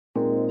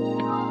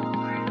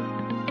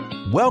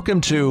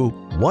Welcome to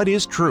What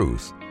is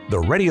Truth, the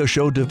radio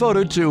show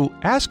devoted to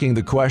asking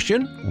the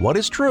question, what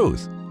is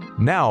truth?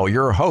 Now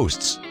your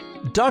hosts,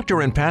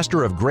 Doctor and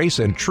Pastor of Grace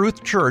and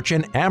Truth Church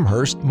in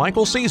Amherst,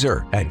 Michael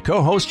Caesar, and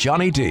co-host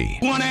Johnny D.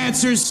 Want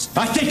answers?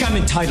 I think I'm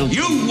entitled.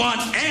 You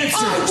want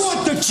answers? I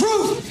want the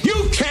truth!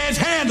 You can't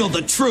handle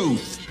the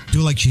truth!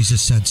 Do like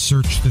Jesus said,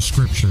 search the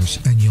scriptures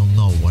and you'll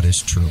know what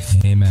is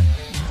truth. Amen.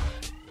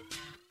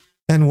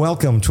 And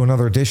welcome to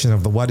another edition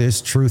of the What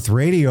is Truth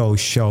radio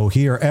show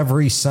here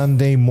every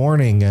Sunday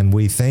morning. And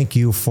we thank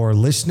you for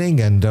listening,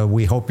 and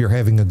we hope you're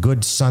having a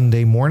good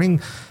Sunday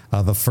morning,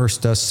 the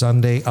first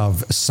Sunday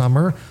of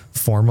summer.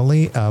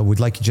 Formally, we'd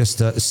like you just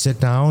to sit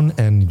down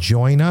and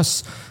join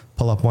us.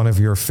 Pull up one of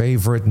your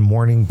favorite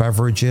morning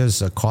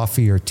beverages, a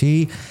coffee or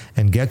tea,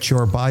 and get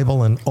your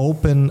Bible and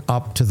open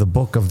up to the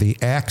book of the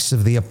Acts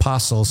of the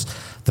Apostles,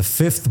 the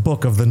fifth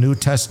book of the New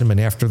Testament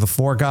after the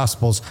four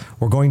Gospels.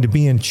 We're going to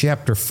be in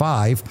chapter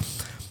 5,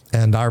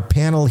 and our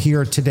panel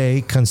here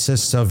today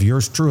consists of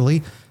yours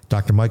truly,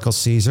 Dr. Michael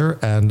Caesar,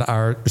 and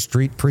our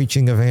street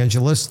preaching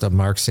evangelist,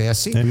 Mark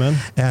Sassy. Amen.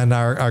 And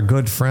our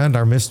good friend,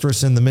 our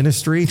mistress in the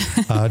ministry,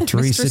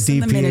 Teresa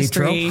D.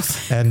 Pietro.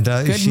 And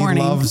she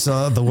loves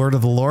the word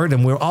of the Lord.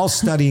 And we're all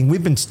studying.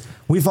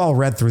 We've all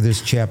read through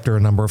this chapter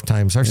a number of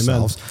times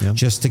ourselves,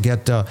 just to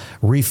get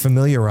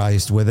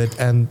refamiliarized with it.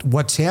 And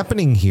what's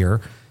happening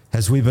here,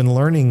 as we've been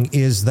learning,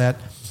 is that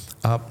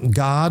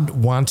God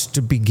wants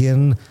to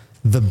begin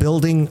the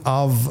building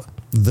of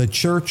the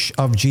Church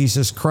of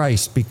Jesus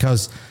Christ,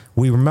 because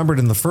we remembered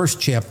in the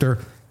first chapter,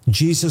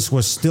 Jesus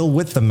was still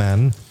with the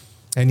men,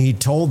 and he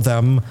told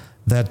them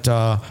that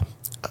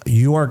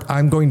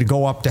I'm going to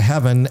go up to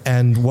heaven,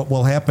 and what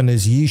will happen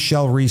is ye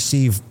shall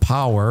receive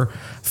power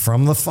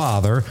from the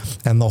Father,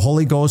 and the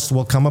Holy Ghost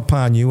will come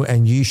upon you,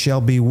 and ye shall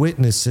be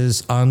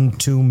witnesses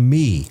unto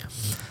me.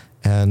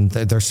 And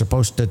they're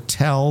supposed to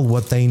tell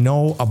what they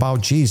know about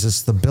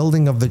Jesus. The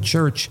building of the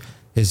church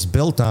is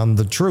built on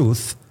the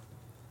truth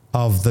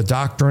of the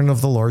doctrine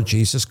of the Lord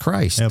Jesus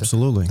Christ.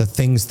 Absolutely. The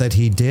things that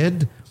he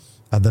did,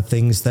 the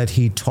things that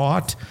he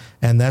taught,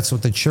 and that's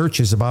what the church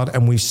is about.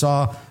 And we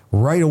saw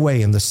right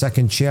away in the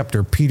second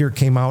chapter, Peter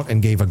came out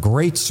and gave a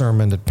great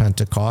sermon at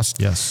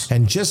Pentecost. Yes.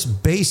 And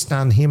just based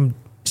on him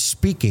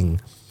speaking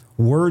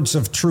words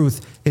of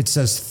truth, it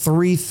says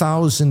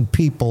 3,000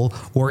 people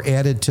were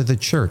added to the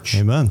church.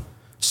 Amen.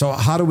 So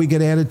how do we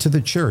get added to the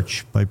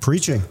church? By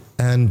preaching.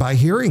 And by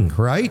hearing,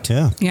 right?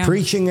 Yeah.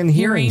 Preaching and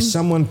hearing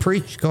someone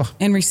preach. Go.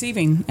 And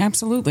receiving,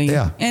 absolutely.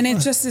 Yeah. And it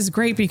just is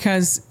great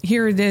because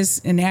here it is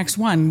in Acts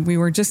 1. We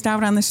were just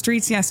out on the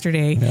streets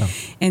yesterday,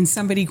 and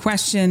somebody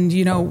questioned,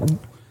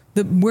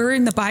 where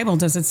in the Bible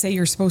does it say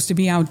you're supposed to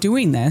be out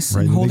doing this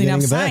and holding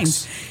up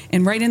signs?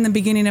 And right in the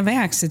beginning of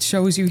Acts, it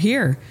shows you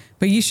here.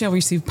 But ye shall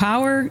receive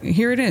power.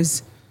 Here it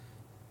is.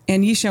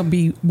 And ye shall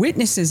be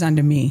witnesses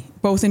unto me,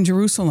 both in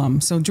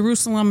Jerusalem. So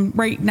Jerusalem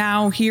right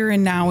now, here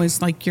and now,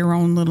 is like your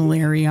own little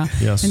area.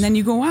 Yes. And then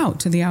you go out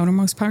to the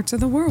outermost parts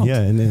of the world. Yeah,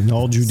 and in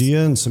all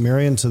Judea and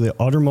Samaria and to the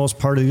uttermost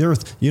part of the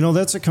earth.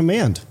 That's a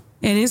command.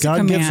 It is God a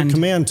command. gives a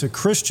command to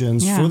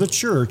Christians for the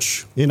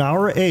church in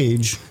our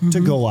age to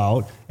go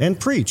out and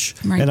preach.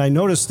 Right. And I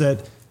noticed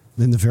that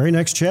in the very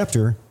next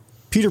chapter,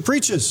 Peter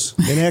preaches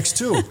in Acts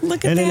 2.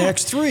 Look at and that. in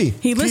Acts 3,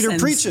 Peter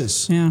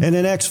preaches. Yeah. And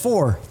in Acts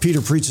 4,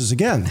 Peter preaches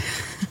again.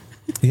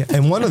 Yeah,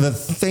 and one of the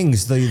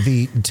things,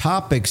 the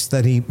topics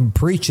that he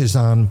preaches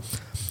on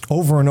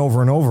over and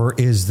over and over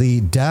is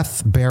the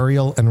death,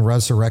 burial, and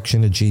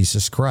resurrection of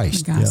Jesus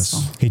Christ.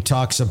 Yes. He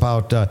talks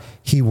about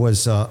he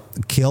was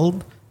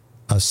killed,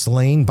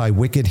 slain by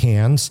wicked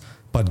hands,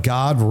 but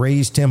God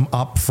raised him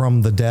up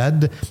from the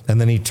dead.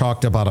 And then he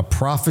talked about a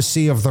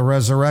prophecy of the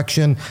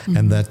resurrection,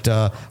 and that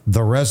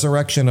the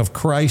resurrection of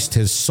Christ,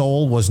 his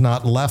soul was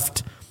not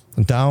left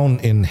down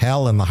in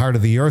hell in the heart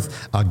of the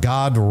earth.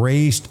 God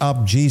raised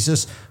up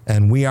Jesus,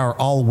 and we are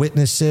all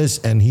witnesses,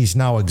 and he's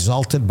now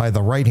exalted by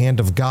the right hand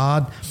of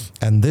God.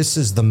 And this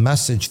is the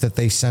message that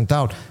they sent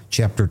out.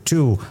 Chapter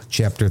 2,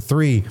 chapter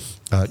 3,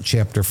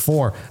 chapter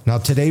 4. Now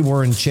today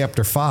we're in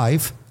chapter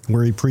 5.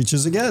 Where he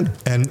preaches again.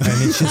 And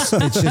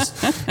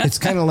it's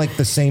kind of like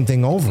the same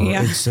thing over.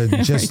 Yeah. It's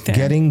just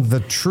getting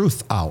the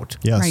truth out.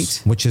 Yes.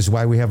 Right. Which is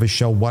why we have a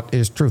show, What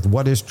is Truth?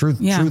 What is truth?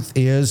 Yeah. Truth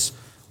is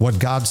what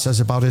God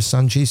says about his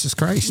son, Jesus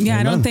Christ. Yeah,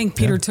 Amen. I don't think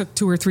Peter took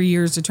 2 or 3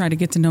 years to try to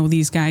get to know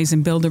these guys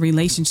and build a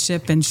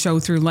relationship and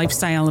show through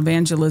lifestyle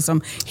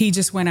evangelism. He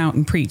just went out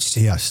and preached.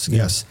 Yes.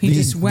 He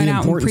just went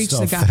out and preached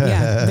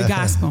the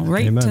gospel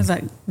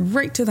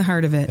right to the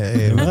heart of it.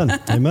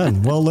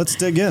 Amen. Well, let's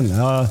dig in.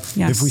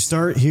 If we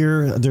start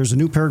here, there's a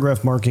new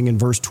paragraph marking in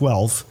verse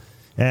 12,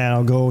 and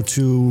I'll go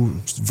to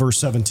verse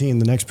 17,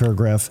 the next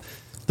paragraph.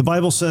 The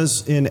Bible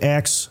says in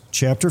Acts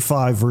chapter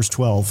 5, verse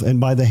 12, and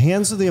by the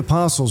hands of the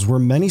apostles were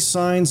many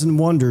signs and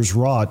wonders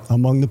wrought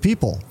among the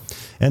people.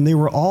 And they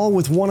were all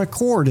with one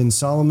accord in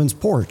Solomon's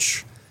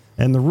porch.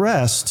 And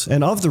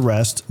of the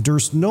rest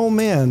durst no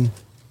man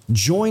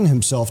join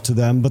himself to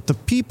them, but the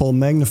people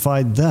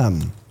magnified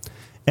them.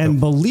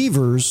 And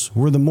believers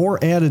were the more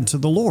added to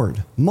the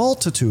Lord,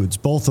 multitudes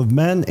both of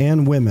men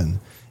and women.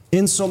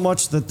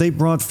 insomuch that they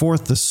brought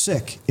forth the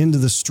sick into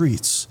the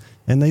streets,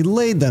 and they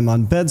laid them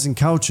on beds and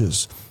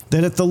couches,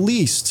 that at the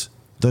least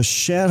the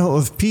shadow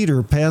of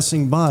Peter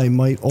passing by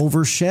might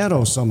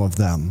overshadow some of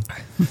them.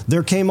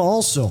 There came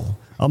also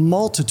a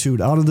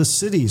multitude out of the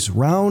cities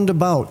round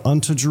about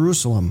unto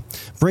Jerusalem,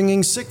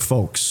 bringing sick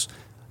folks,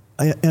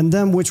 and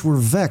them which were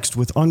vexed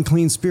with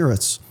unclean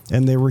spirits,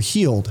 and they were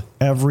healed,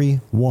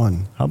 every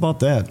one. How about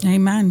that?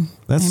 Amen.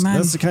 That's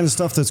the kind of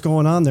stuff that's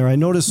going on there. I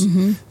notice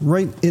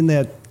right in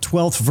that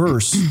 12th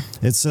verse,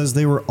 it says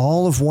they were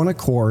all of one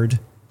accord.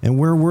 And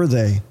where were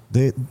they?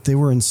 They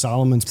were in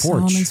Solomon's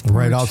porch.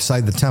 Right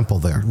outside the temple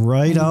there.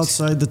 Right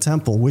outside the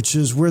temple, which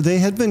is where they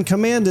had been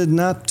commanded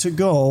not to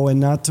go and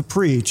not to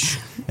preach.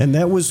 And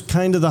that was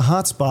kind of the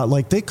hot spot.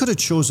 Like, they could have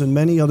chosen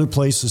many other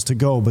places to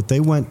go, but they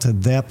went to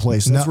that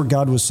place. That's where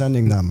God was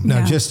sending them.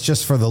 Now,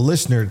 just for the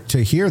listener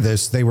to hear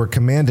this, they were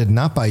commanded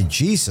not by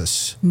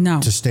Jesus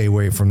to stay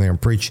away from there and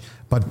preach,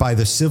 but by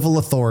the civil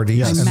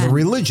authorities and the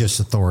religious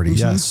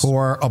authorities who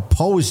are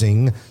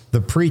opposing the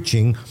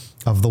preaching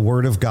of the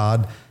Word of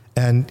God.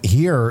 And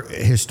here,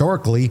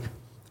 historically,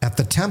 at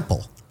the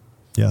temple.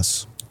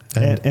 Yes.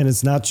 And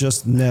it's not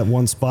just in that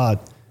one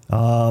spot.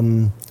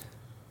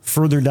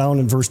 Further down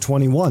in verse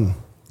 21,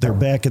 they're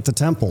back at the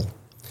temple.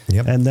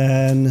 Yep. And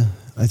then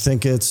I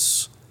think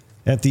it's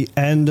at the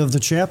end of the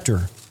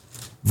chapter,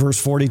 verse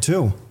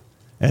 42.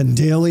 And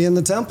daily in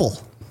the temple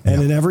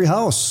and in every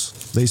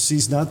house, they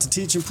cease not to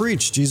teach and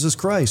preach Jesus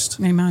Christ.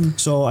 Amen.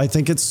 So I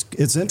think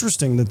it's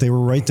interesting that they were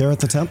right there at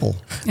the temple.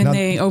 And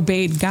they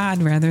obeyed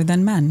God rather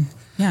than men.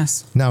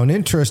 Yes. Now, an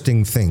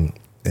interesting thing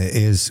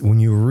is when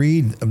you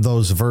read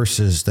those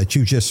verses that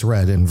you just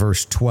read in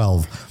verse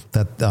 12,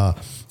 that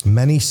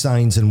many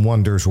signs and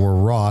wonders were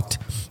wrought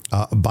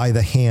by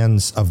the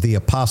hands of the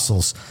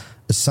apostles.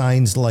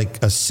 Signs like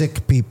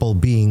sick people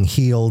being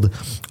healed,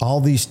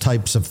 all these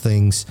types of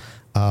things.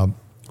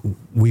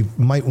 We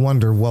might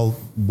wonder, well,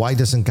 why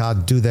doesn't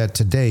God do that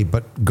today?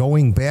 But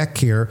going back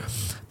here,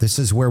 this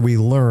is where we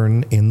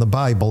learn in the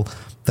Bible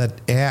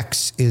that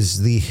Acts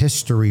is the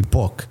history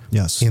book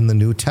in the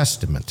New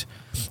Testament.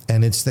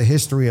 And it's the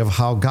history of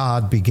how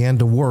God began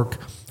to work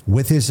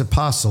with his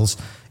apostles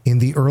in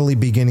the early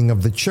beginning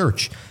of the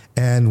church.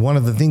 And one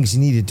of the things he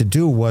needed to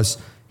do was,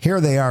 here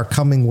they are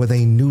coming with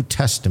a New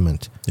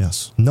Testament.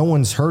 Yes. No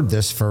one's heard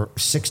this for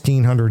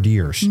 1,600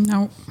 years.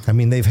 No. I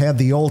mean, they've had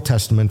the Old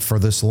Testament for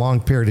this long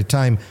period of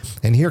time.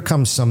 And here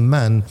comes some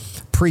men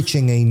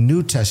preaching a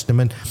New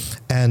Testament.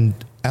 And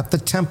at the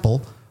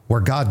temple,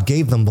 where God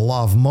gave them the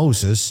law of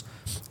Moses,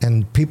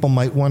 and people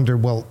might wonder,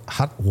 well,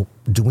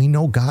 do we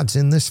know God's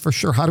in this for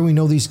sure? How do we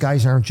know these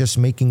guys aren't just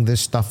making this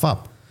stuff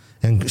up?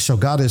 And so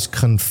God is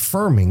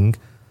confirming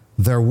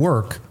their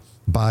work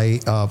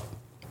by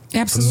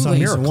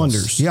absolutely signs and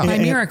wonders. Yeah. By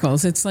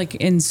miracles. It's like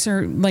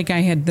like I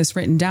had this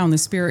written down, the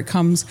Spirit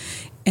comes,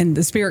 and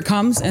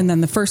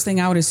then the first thing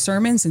out is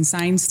sermons and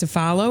signs to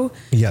follow.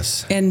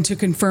 Yes. And to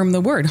confirm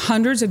the word.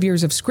 Hundreds of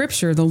years of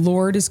scripture, the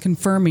Lord is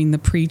confirming the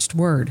preached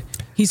word.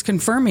 He's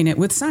confirming it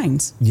with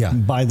signs. Yeah.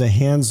 By the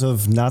hands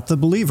of not the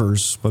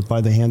believers, but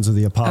by the hands of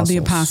the apostles. Of the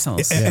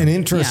apostles. And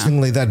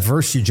interestingly, that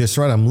verse you just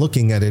read, I'm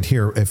looking at it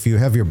here. If you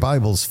have your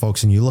Bibles,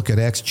 folks, and you look at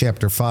Acts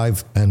chapter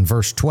 5 and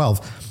verse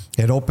 12,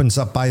 it opens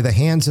up, by the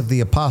hands of the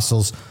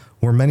apostles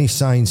were many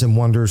signs and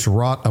wonders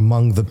wrought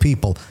among the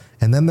people.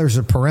 And then there's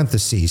a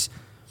parenthesis.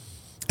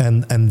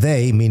 And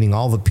they, meaning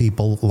all the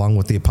people, along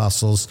with the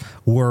apostles,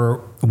 were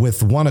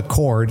with one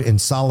accord in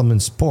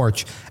Solomon's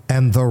porch,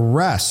 and the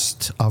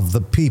rest of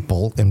the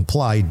people,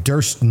 implied,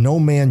 durst no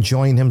man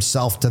join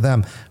himself to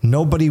them.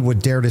 Nobody would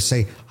dare to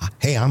say,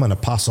 hey, I'm an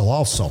apostle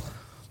also.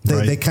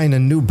 They kind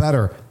of knew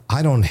better.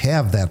 I don't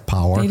have that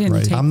power.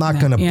 I'm not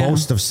going to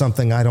boast of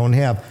something I don't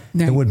have.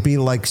 Right. It would be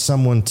like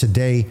someone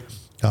today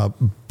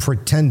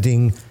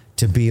pretending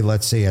to be,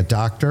 let's say, a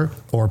doctor,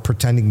 or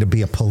pretending to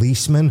be a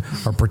policeman,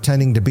 or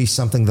pretending to be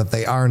something that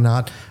they are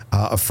not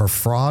for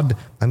fraud.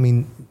 I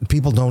mean,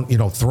 people don't,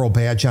 throw a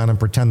badge on and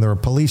pretend they're a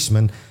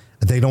policeman.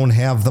 They don't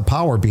have the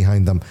power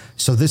behind them.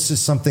 So this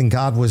is something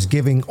God was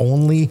giving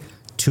only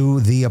to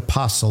the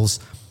apostles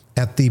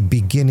at the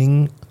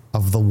beginning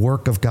of the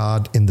work of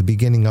God, in the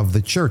beginning of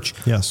the church.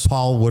 Yes.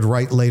 Paul would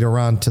write later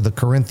on to the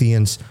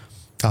Corinthians,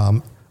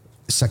 2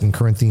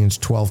 Corinthians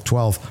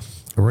 12:12.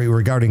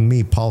 Regarding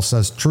me, Paul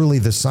says, truly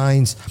the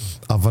signs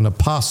of an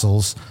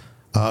apostle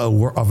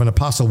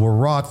were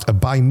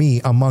wrought by me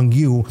among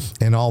you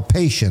in all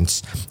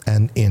patience,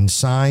 and in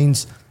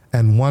signs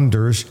and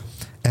wonders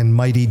and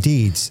mighty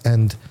deeds.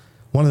 And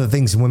one of the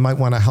things we might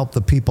want to help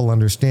the people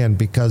understand,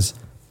 because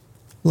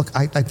look,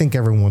 I think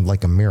everyone would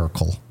like a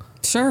miracle.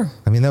 Sure.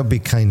 I mean, that would be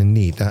kind of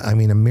neat. I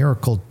mean, a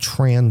miracle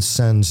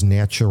transcends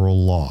natural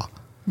law.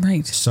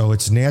 Right. So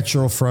it's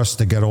natural for us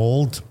to get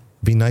old.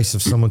 Be nice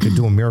if someone could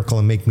do a miracle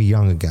and make me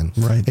young again.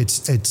 Right.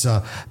 It's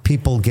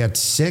people get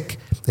sick.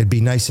 It'd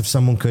be nice if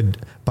someone could,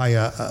 by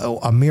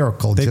a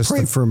miracle. They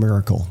pray for a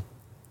miracle.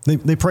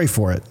 They pray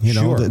for it, you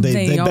know. Sure.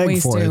 They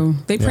beg for do.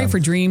 it. They pray for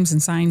dreams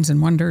and signs and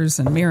wonders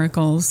and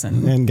miracles,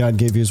 and God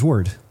gave you His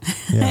word.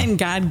 Yeah. And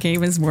God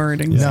gave His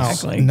word,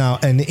 exactly. Now,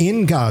 and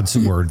in God's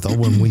word, though,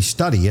 when we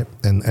study it,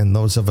 and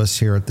those of us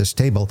here at this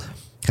table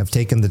have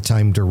taken the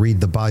time to read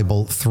the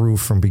Bible through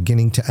from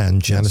beginning to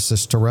end,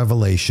 Genesis to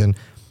Revelation,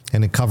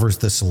 and it covers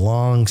this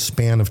long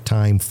span of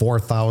time,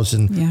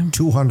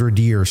 4,200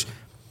 years,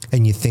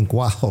 and you think,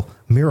 wow,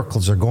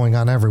 miracles are going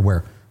on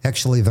everywhere.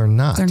 Actually, they're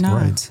not. They're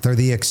not. Right. They're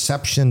the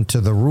exception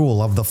to the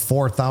rule. Of the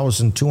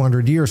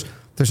 4,200 years,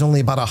 there's only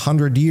about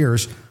 100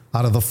 years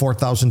out of the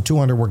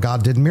 4,200 where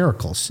God did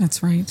miracles.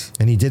 That's right.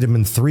 And He did them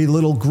in 3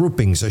 little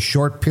groupings: a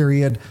short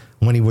period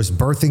when He was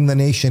birthing the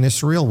nation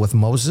Israel with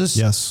Moses.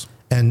 Yes.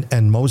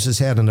 And Moses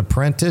had an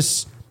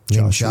apprentice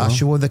named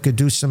Joshua that could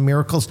do some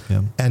miracles.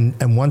 Yeah.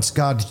 And once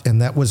God,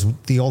 and that was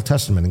the Old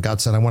Testament, and God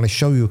said, I want to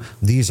show you,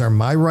 these are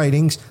my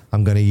writings.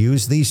 I'm going to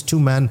use these 2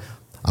 men.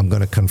 I'm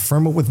going to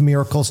confirm it with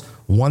miracles.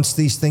 Once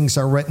these things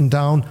are written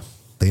down,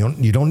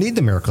 you don't need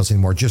the miracles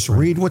anymore. Just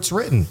read what's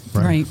written.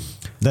 Right.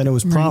 Then it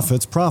was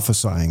prophets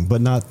prophesying, but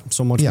not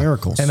so much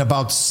miracles. And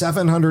about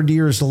 700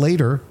 years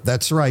later,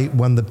 that's right,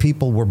 when the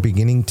people were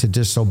beginning to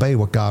disobey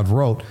what God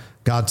wrote,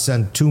 God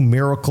sent 2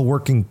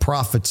 miracle-working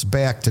prophets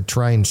back to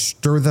try and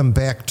stir them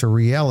back to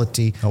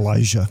reality.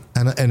 Elijah.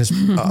 And his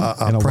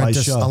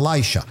apprentice,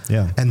 Elisha.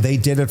 Yeah. And they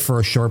did it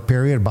for a short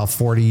period, about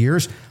 40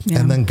 years. Yeah.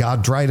 And then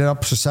God dried it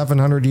up for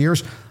 700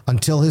 years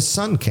until His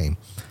Son came.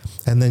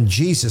 And then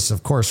Jesus,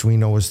 of course, we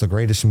know is the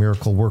greatest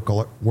miracle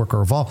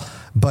worker of all.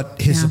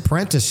 But His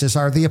apprentices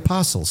are the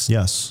apostles.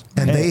 Yes.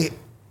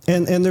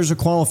 And there's a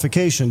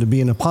qualification to be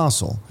an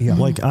apostle. Yeah.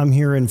 Like I'm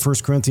here in 1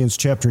 Corinthians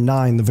chapter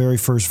 9, the very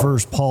first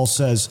verse, Paul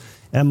says,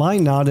 am I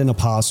not an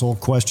apostle? ?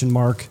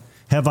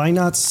 Have I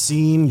not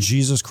seen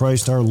Jesus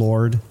Christ our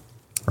Lord?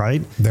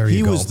 Right? There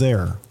you go. He was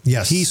there.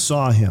 Yes. He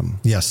saw Him.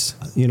 Yes.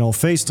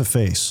 Face to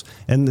face.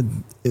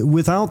 And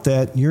without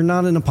that, you're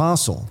not an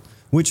apostle,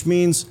 which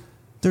means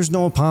there's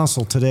no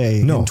apostle today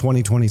in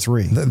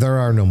 2023. There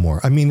are no more.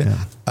 I mean,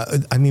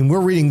 we're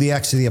reading the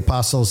Acts of the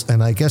Apostles,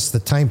 and I guess the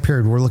time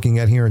period we're looking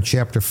at here in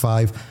chapter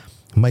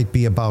 5 might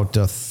be about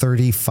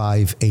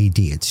 35 AD.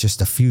 It's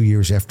just a few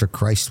years after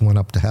Christ went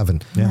up to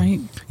heaven. Yeah. Right.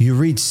 You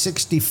read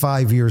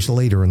 65 years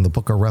later in the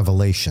book of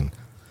Revelation,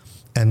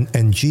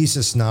 and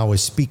Jesus now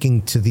is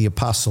speaking to the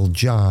Apostle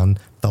John,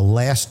 the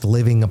last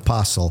living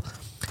apostle,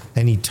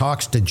 and he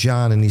talks to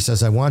John, and he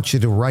says, I want you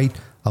to write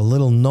a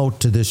little note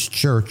to this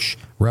church,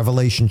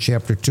 Revelation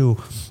chapter 2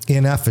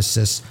 in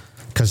Ephesus,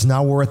 because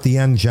now we're at the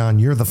end, John.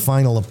 You're the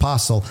final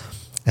apostle.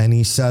 And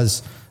he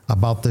says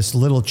about this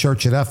little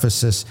church at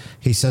Ephesus,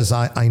 he says,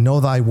 I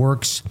know thy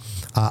works.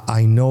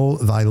 I know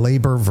thy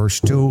labor, verse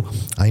 2.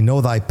 I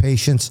know thy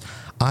patience.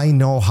 I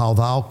know how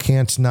thou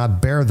canst not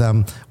bear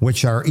them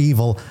which are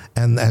evil,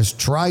 and hast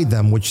tried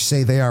them which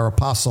say they are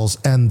apostles,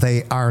 and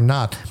they are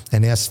not,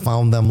 and hast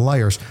found them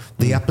liars.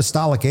 The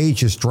apostolic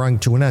age is drawing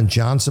to an end.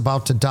 John's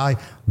about to die.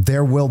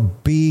 There will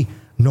be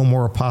no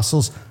more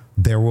apostles.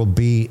 There will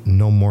be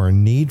no more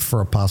need for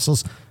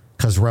apostles,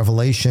 because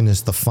Revelation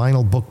is the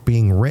final book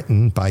being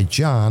written by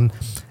John.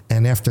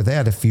 And after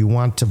that, if you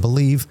want to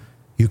believe,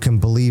 you can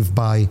believe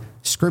by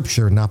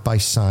Scripture, not by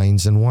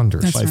signs and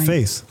wonders. That's by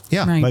faith.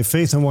 Yeah. Right. By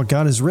faith in what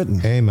God has written.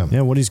 Amen.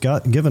 Yeah, what He's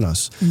given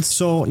us.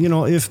 So,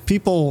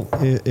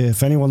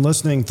 if anyone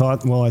listening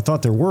thought, well, I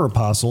thought there were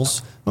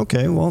apostles.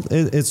 Okay, well,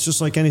 it's just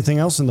like anything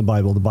else in the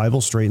Bible. The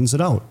Bible straightens it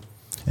out.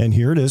 And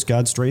here it is.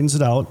 God straightens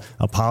it out.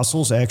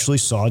 Apostles actually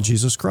saw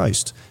Jesus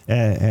Christ,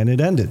 and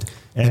it ended.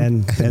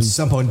 And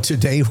someone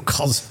today who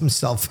calls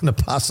himself an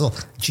apostle,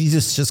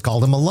 Jesus just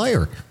called him a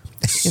liar.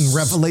 In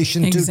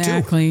Revelation 2:2.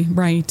 Exactly.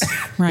 Right.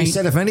 He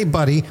said if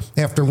anybody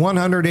after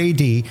 100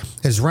 AD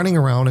is running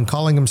around and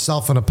calling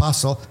himself an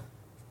apostle,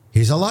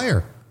 he's a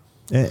liar.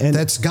 And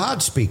that's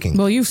God speaking.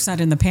 Well, you've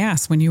said in the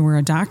past when you were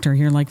a doctor,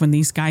 you're like, when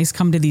these guys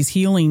come to these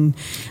healing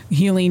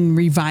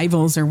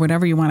revivals or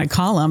whatever you want to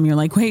call them, you're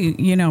like, wait,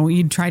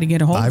 you'd try to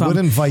get a hold of them. I would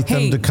invite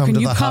them to come to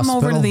the hospital. Can you come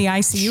over to the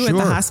ICU at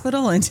the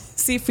hospital and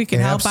see if we can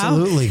help out?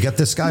 Absolutely. Get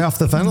this guy off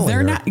the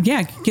ventilator.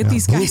 Get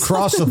these guys. Blue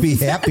Cross will be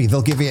happy.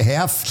 They'll give you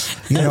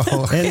half,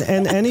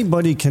 And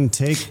anybody can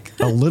take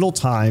a little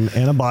time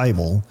and a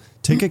Bible,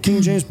 take a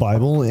King James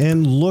Bible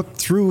and look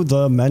through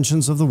the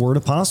mentions of the word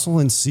apostle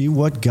and see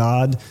what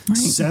God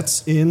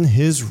sets in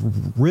His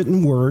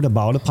written word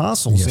about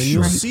apostles. And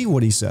you'll see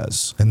what He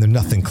says. And there's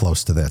nothing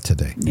close to that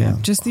today. Yeah.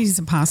 Just these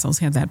apostles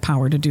had that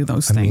power to do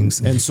those things.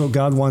 And so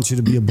God wants you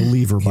to be a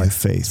believer by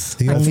faith.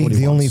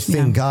 The only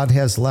thing God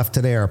has left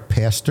today are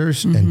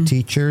pastors and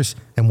teachers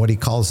and what He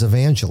calls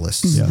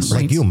evangelists. Yes.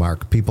 Like you,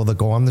 Mark, people that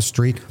go on the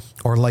street,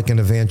 or like an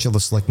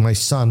evangelist like my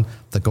son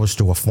that goes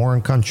to a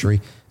foreign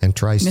country and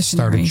tries to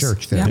start a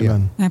church there. Yep.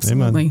 Amen.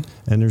 Absolutely. Amen.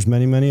 And there's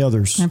many, many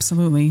others.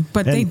 Absolutely.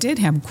 But they did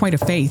have quite a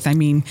faith. I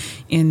mean,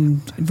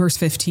 in verse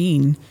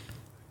 15,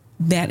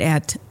 that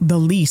at the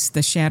least,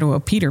 the shadow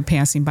of Peter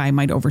passing by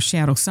might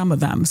overshadow some of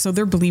them. So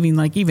they're believing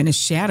like even his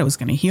shadow is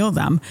going to heal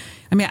them.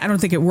 I mean, I don't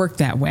think it worked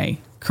that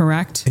way,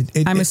 correct?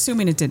 I'm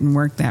assuming it didn't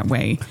work that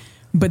way.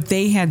 but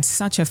they had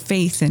such a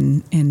faith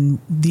in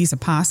these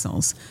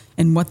apostles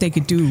and what they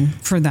could do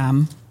for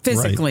them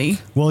physically.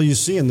 Right. Well, you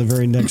see in the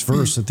very next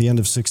verse at the end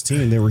of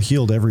 16, they were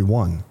healed every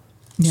one.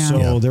 Yeah.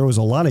 So there was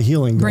a lot of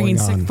healing bringing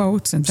going on. Sick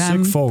folks and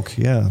them, sick folk,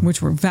 yeah,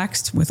 which were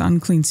vexed with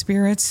unclean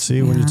spirits.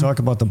 See, when you talk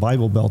about the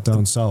Bible Belt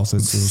down south,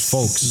 it's those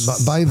folks.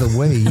 But by the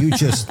way, you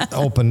just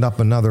opened up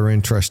another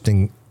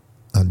interesting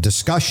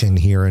discussion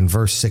here in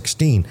verse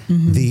 16.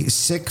 Mm-hmm. The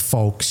sick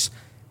folks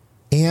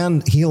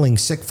and healing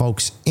sick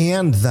folks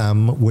and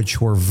them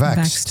which were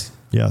vexed.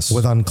 Yes.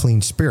 With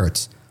unclean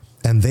spirits,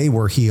 and they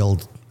were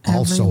healed.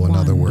 Also, Everyone. in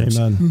other words,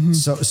 Amen. Mm-hmm.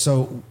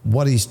 So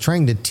what he's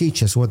trying to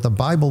teach us, what the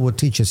Bible would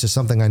teach us, is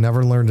something I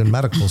never learned in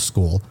medical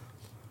school,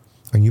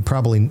 and you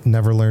probably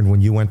never learned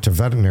when you went to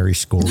veterinary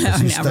school.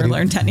 I never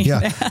learned any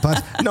of that.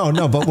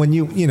 But when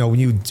you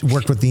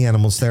worked with the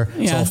animals there,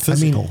 it's all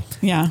physical.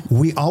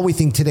 All we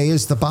think today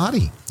is the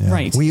body. Yeah.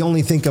 Right. We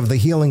only think of the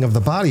healing of the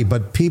body,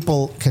 but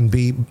people can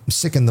be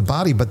sick in the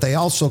body, but they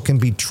also can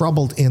be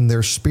troubled in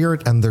their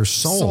spirit and their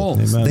soul.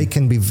 Amen. They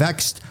can be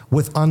vexed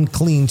with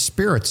unclean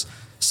spirits.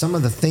 Some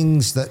of the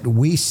things that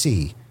we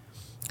see,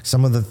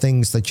 some of the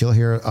things that you'll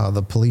hear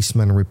the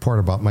policemen report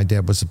about. My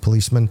dad was a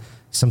policeman.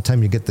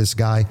 Sometime you get this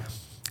guy,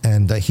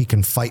 and he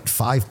can fight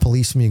 5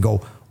 policemen. You go,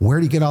 where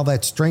do you get all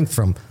that strength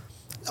from?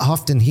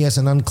 Often he has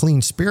an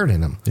unclean spirit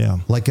in him. Yeah.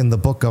 Like in the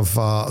book of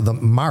the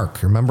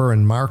Mark. Remember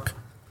in Mark,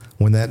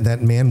 when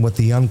that man with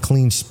the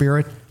unclean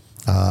spirit,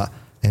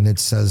 and it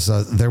says,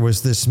 there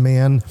was this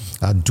man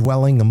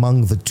dwelling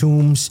among the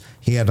tombs.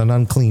 He had an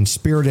unclean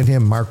spirit in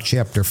him. Mark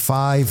chapter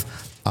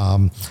 5.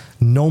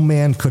 No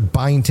man could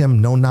bind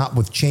him, no, not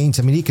with chains.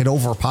 I mean, he could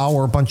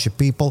overpower a bunch of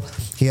people.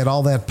 He had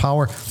all that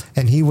power,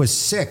 and he was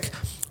sick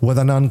with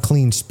an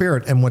unclean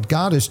spirit. And what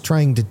God is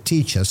trying to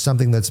teach us,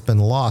 something that's been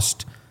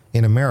lost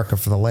in America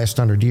for the last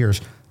 100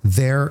 years,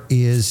 there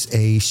is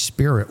a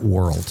spirit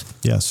world.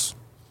 Yes.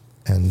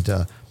 And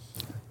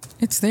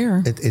it's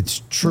there.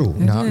 It's true.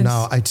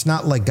 Now, it's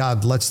not like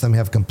God lets them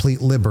have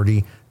complete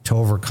liberty to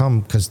overcome,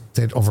 because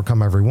they'd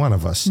overcome every one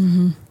of us.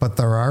 Mm-hmm. But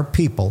there are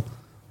people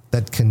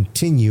that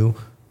continue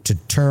to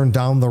turn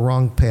down the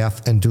wrong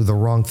path and do the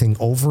wrong thing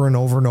over and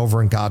over and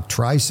over. And God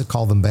tries to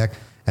call them back,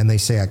 and they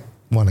say, I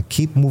want to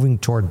keep moving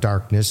toward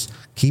darkness.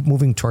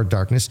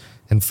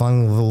 And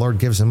finally the Lord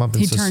gives them up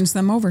and says, turns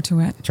them over to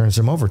it. Turns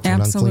them over to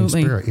an unclean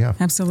spirit. Yeah.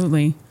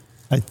 Absolutely.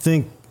 I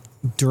think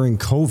during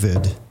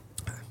COVID,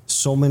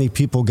 so many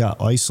people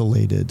got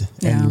isolated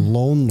and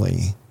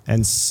lonely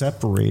and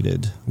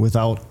separated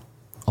without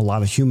a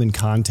lot of human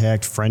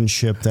contact,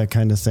 friendship, that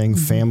kind of thing,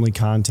 family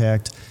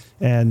contact.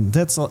 And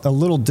that's a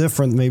little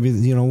different. Maybe,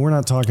 we're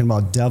not talking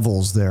about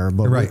devils there,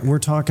 but we're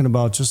talking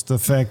about just the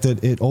fact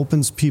that it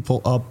opens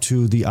people up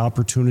to the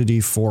opportunity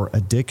for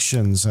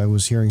addictions. I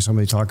was hearing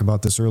somebody talk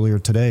about this earlier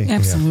today.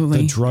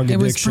 Absolutely. The drug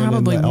addiction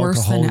and the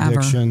alcohol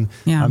addiction.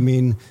 Yeah. I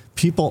mean,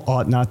 people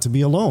ought not to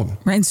be alone.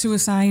 Right. And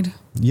suicide.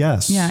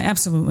 Yes. Yeah,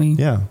 absolutely.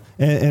 Yeah.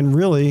 And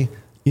really,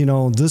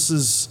 this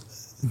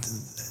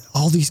is...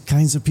 all these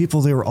kinds of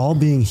people, they were all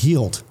being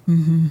healed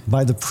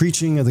by the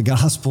preaching of the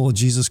gospel of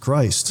Jesus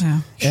Christ. Yeah.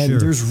 And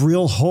there's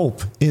real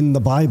hope in the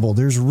Bible.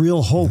 There's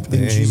real hope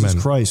in Jesus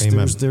Christ.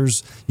 Amen.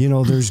 There's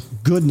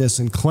goodness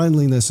and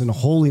cleanliness and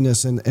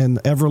holiness and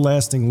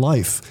everlasting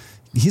life.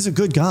 He's a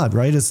good God,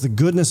 right? It's the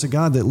goodness of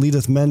God that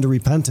leadeth men to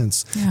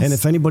repentance. Yes. And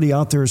if anybody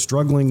out there is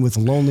struggling with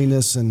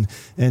loneliness and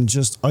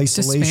just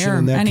isolation, despair,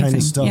 and that kind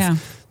of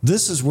stuff,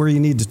 this is where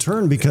you need to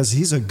turn, because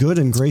he's a good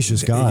and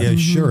gracious God. Yeah,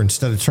 sure.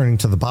 Instead of turning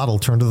to the bottle,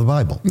 turn to the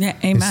Bible. Yeah,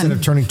 amen. Instead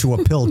of turning to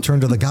a pill,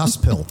 turn to the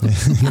gospel.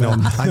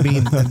 I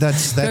mean,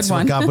 that's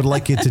what God would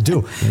like you to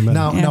do.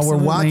 Now we're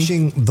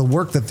watching the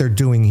work that they're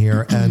doing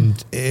here,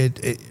 and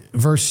it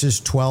verses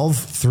 12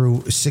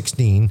 through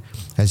 16,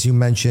 as you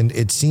mentioned,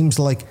 it seems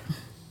like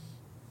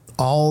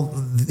all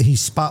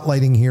he's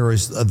spotlighting here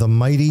is the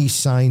mighty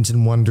signs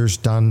and wonders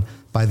done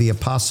by the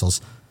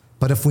apostles.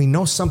 But if we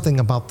know something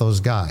about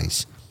those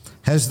guys,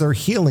 as they're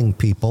healing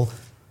people,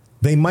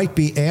 they might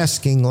be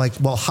asking, like,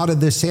 well, how did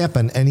this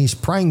happen? And he's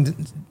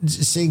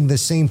saying the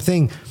same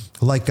thing,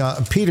 like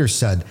Peter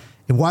said,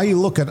 why you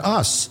look at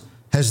us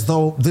as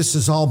though this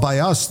is all by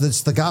us?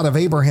 That's the God of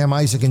Abraham,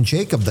 Isaac, and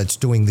Jacob that's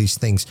doing these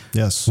things.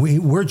 Yes.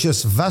 We're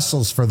just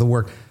vessels for the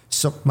work.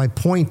 So my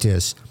point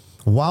is,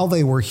 while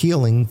they were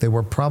healing, they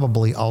were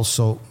probably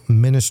also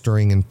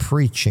ministering and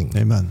preaching.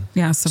 Amen.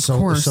 Yes, of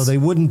course. So they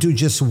wouldn't do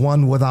just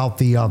one without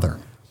the other.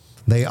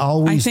 They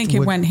always. I think it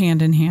went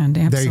hand in hand.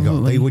 Absolutely. There you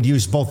go. They would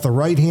use both the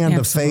right hand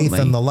of faith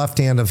and the left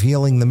hand of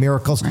healing, the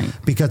miracles,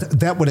 because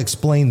that would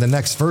explain the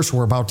next verse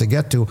we're about to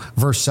get to,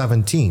 verse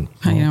 17.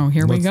 I know.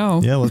 Here we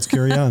go. Yeah, let's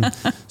carry on.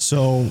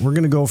 So we're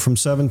going to go from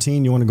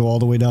 17. You want to go all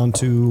the way down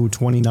to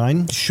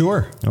 29?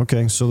 Sure.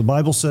 Okay. So the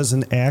Bible says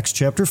in Acts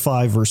chapter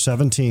 5, verse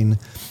 17,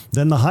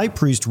 then the high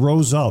priest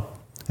rose up,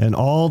 and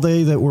all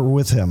they that were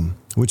with him,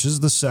 which is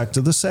the sect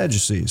of the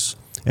Sadducees,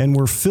 and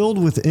were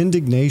filled with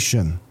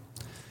indignation.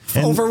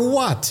 Over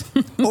what?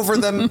 Over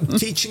them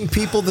teaching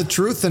people the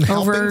truth and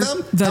helping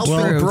them?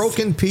 Helping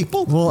broken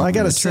people? Well, I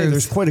got to say,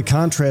 there's quite a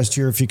contrast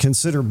here if you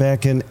consider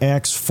back in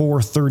Acts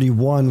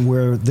 4:31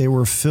 where they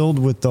were filled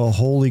with the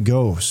Holy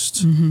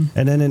Ghost. Mm-hmm.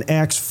 And then in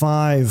Acts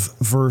 5,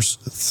 verse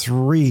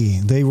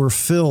 3, they were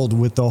filled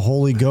with the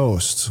Holy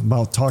Ghost,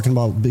 talking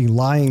about being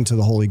lying to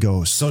the Holy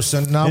Ghost. So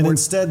now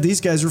instead,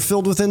 these guys are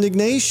filled with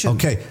indignation.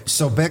 Okay,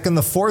 so back in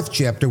the 4th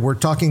chapter, we're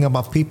talking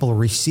about people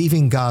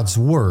receiving God's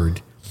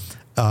word.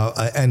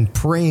 And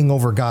praying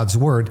over God's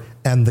word,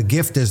 and the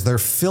gift is they're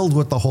filled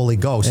with the Holy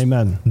Ghost.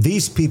 Amen.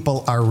 These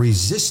people are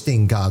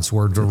resisting God's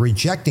word or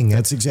rejecting it.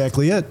 That's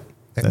exactly it.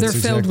 They're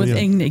filled with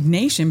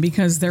indignation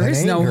because there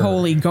is no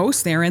Holy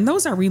Ghost there, and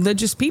those are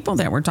religious people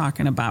that we're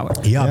talking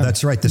about. Yeah,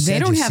 that's right. They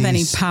don't have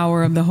any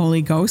power of the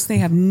Holy Ghost. They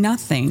have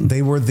nothing.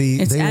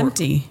 It's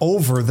empty. Were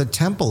over the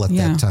temple at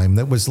that time.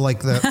 That was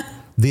like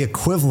the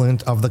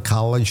equivalent of the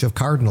College of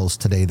Cardinals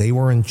today. They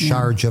were in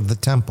charge of the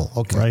temple.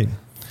 Okay, right.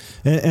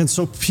 And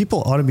so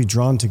people ought to be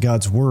drawn to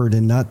God's word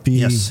and not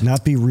be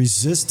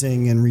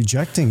resisting and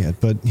rejecting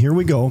it. But here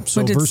we go.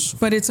 So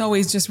but it's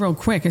always, just real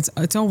quick,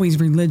 it's always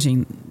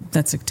religion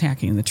that's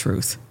attacking the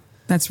truth.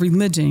 That's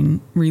religion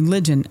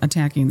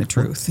attacking the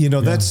truth.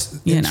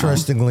 That's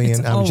interestingly,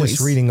 and I'm just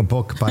reading a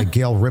book by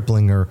Gail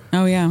Riplinger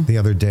the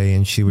other day,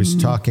 and she was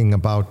talking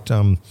about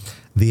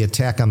the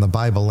attack on the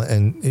Bible,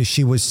 and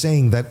she was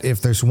saying that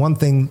if there's one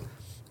thing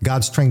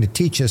God's trying to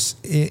teach us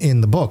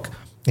in the book,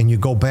 and you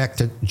go back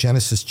to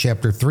Genesis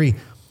chapter 3,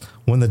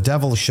 when the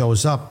devil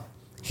shows up,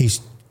 he's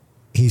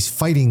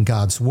fighting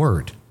God's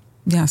word.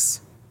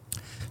 Yes.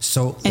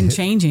 So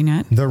changing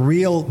it. The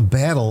real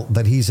battle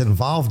that he's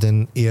involved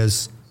in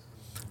is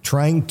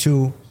trying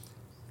to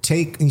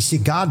you see,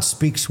 God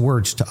speaks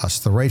words to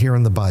us, right here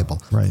in the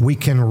Bible. Right. We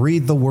can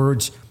read the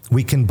words,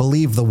 we can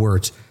believe the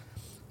words.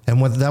 And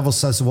when the devil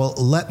says, well,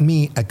 let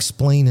me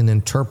explain and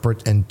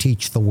interpret and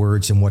teach the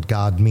words and what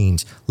God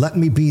means. Let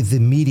me be the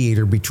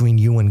mediator between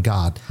you and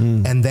God.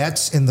 And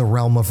that's in the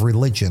realm of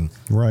religion.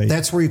 Right.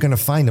 That's where you're going to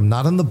find him,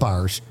 not in the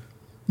bars,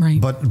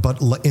 right?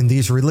 But in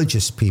these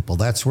religious people.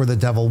 That's where the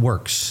devil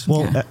works.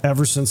 Well,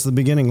 ever since the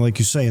beginning, like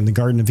you say, in the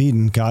Garden of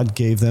Eden, God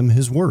gave them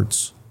his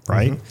words.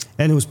 Right?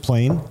 Mm-hmm. And it was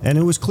plain and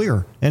it was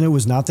clear and it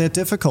was not that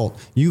difficult.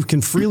 You can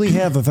freely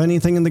have of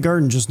anything in the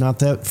garden, just not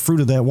that fruit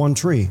of that one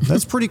tree.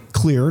 That's pretty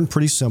clear and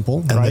pretty simple.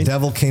 And the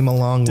devil came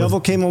along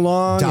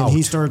and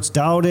he starts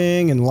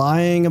doubting and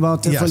lying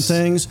about different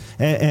things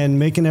and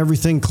making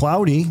everything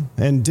cloudy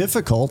and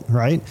difficult,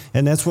 right?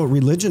 And that's what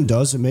religion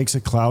does. It makes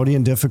it cloudy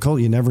and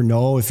difficult. You never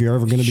know if you're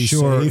ever going to be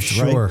saved,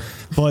 right?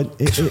 But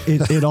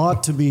it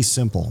ought to be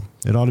simple.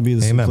 It ought to be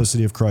the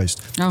simplicity of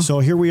Christ. Oh. So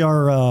here we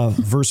are,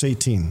 verse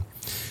 18.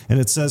 And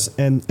it says,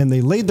 and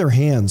they laid their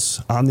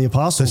hands on the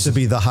apostles. This would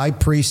be the high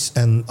priests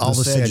and all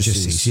the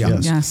Sadducees.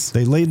 Yes.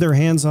 They laid their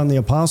hands on the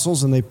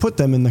apostles and they put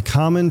them in the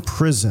common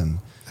prison.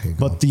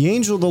 But the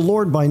angel of the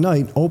Lord by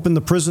night opened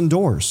the prison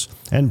doors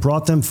and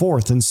brought them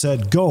forth and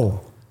said,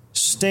 go,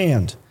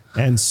 stand,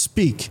 and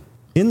speak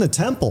in the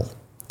temple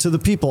to the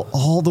people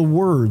all the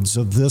words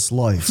of this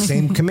life.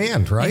 Same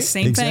command, right?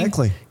 Same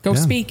exactly. Thing. Go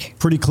speak.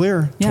 Pretty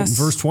clear. Yes.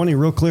 Verse 20,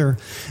 real clear.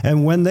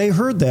 And when they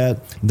heard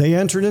that, they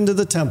entered into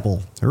the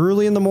temple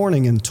early in the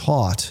morning and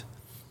taught.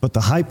 But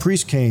the high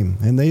priest came,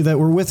 and they that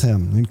were with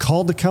him, and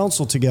called the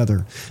council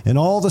together, and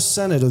all the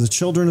senate of the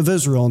children of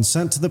Israel, and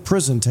sent to the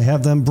prison to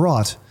have them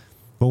brought.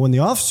 But when the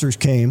officers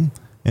came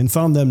and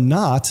found them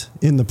not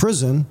in the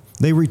prison,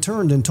 they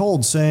returned and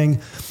told, saying,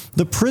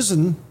 the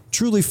prison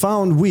truly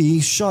found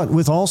we shut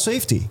with all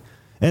safety,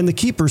 and the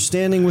keeper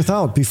standing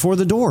without before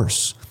the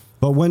doors.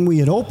 But when we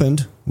had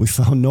opened, we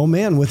found no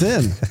man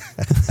within.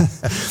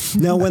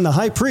 Now when the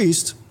high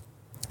priest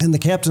and the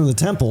captain of the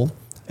temple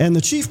and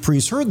the chief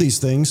priests heard these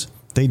things,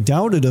 they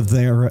doubted of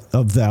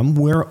them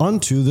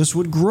whereunto this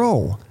would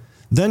grow.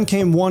 Then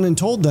came one and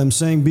told them,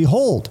 saying,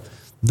 behold,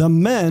 the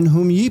men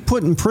whom ye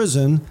put in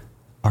prison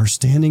are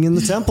standing in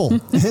the temple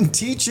and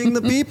teaching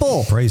the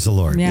people. Praise the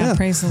Lord. Yeah,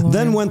 praise the Lord.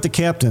 Then went the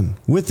captain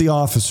with the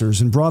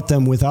officers and brought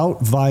them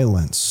without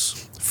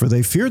violence, for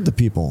they feared the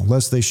people,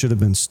 lest they should have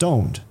been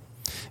stoned.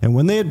 And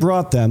when they had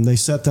brought them, they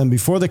set them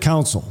before the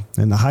council.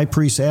 And the high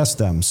priest asked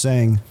them,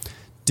 saying,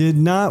 did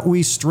not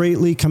we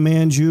straitly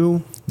command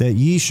you that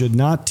ye should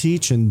not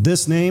teach in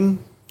this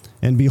name?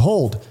 And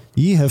behold,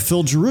 ye have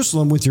filled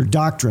Jerusalem with your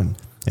doctrine,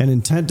 and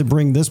intend to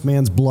bring this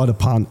man's blood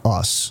upon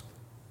us.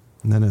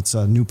 And then it's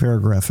a new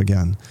paragraph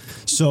again.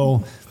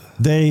 So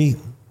they,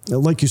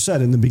 like you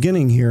said in the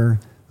beginning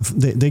here,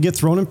 they get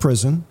thrown in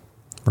prison,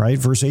 right?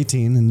 Verse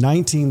 18 and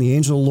 19, the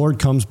angel of the Lord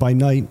comes by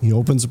night. He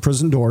opens the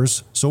prison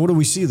doors. So what do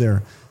we see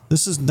there?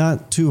 This is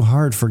not too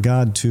hard for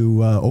God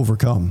to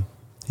overcome.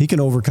 He can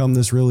overcome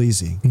this real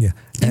easy. Yeah.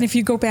 And if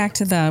you go back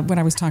to what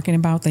I was talking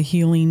about, the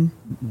healing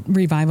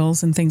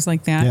revivals and things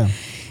like that,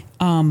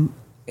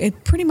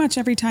 it pretty much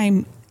every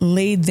time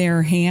laid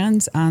their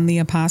hands on the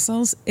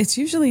apostles, it's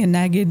usually a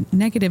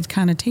negative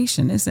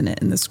connotation, isn't it,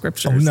 in the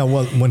scriptures? Oh, no,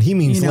 well, when he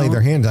means lay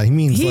their hands on, he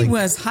means they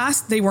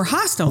were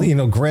hostile.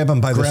 Grab them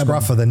by the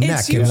scruff of the neck.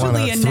 It's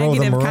usually a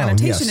negative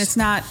connotation. Yes. It's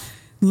not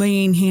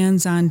laying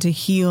hands on to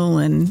heal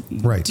and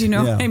do you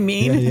know what I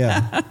mean?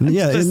 Yeah.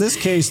 In this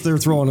case, they're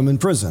throwing them in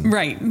prison.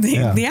 Right.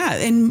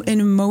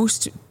 And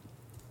most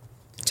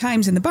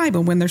times in the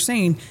Bible, when they're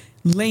saying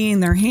laying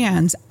their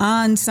hands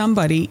on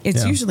somebody,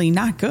 it's usually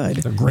not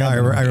good.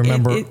 I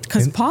remember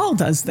because Paul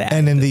does that.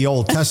 And in the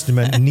Old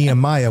Testament,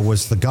 Nehemiah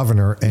was the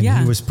governor, and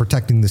he was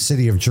protecting the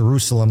city of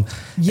Jerusalem.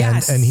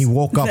 Yes, and he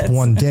woke up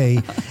one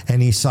day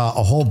and he saw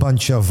a whole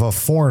bunch of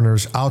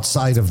foreigners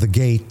outside of the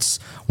gates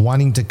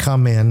wanting to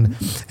come in,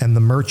 and the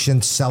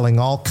merchants selling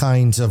all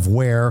kinds of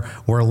ware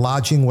were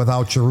lodging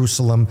without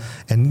Jerusalem.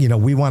 And,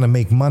 we want to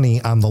make money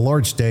on the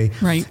Lord's Day.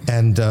 Right.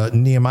 And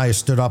Nehemiah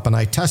stood up and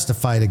I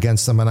testified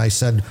against them, and I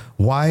said,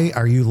 why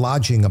are you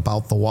lodging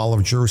about the wall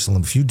of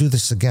Jerusalem? If you do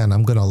this again,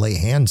 I'm going to lay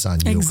hands on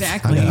you.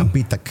 Exactly. I'm going to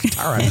beat the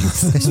guitar out of you.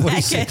 That's what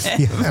he said.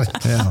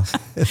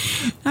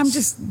 I'm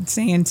just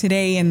saying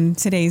today, in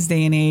today's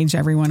day and age,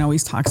 everyone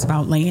always talks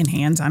about laying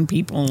hands on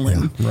people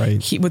and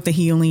with the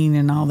healing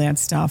and all that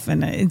stuff.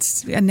 And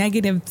it's a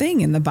negative thing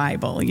in the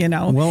Bible,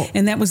 Well,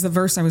 and that was the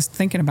verse I was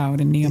thinking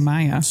about in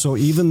Nehemiah. So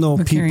even though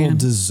people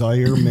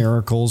desire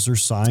miracles or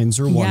signs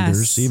or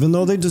wonders, even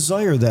though they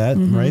desire that,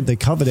 right, they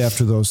covet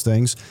after those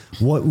things,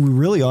 what we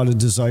really ought to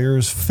desire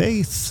is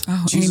faith.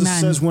 Oh, Jesus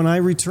says, when I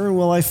return,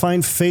 will I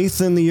find faith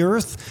in the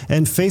earth?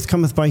 And faith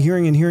cometh by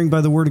hearing, and hearing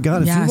by the word of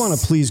God. If you want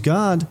to please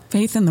God,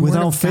 faith in the word of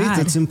God. Without faith,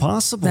 it's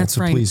impossible to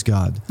please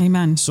God.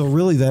 Amen. So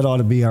really, that ought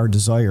to be our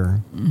desire.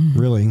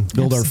 Really,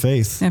 build our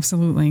faith.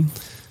 Absolutely.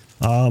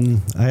 I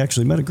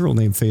actually met a girl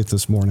named Faith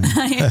this morning.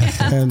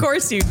 Of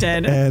course you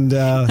did. And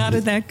how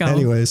did that go?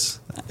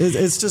 Anyways,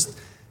 it's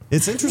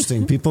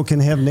interesting. People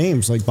can have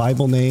names like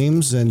Bible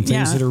names and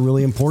things that are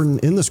really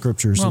important in the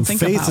scriptures. Well, and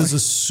faith is a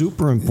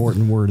super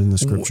important word in the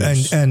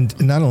scriptures. And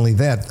not only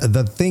that,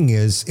 the thing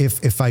is,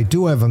 if I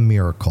do have a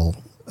miracle,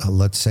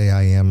 let's say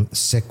I am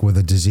sick with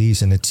a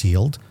disease and it's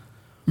healed,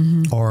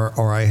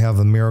 or I have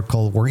a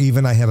miracle where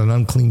even I had an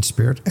unclean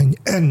spirit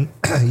and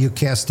you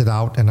cast it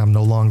out and I'm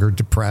no longer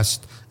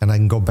depressed and I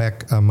can go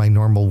back to my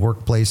normal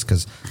workplace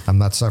because I'm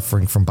not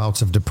suffering from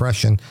bouts of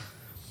depression.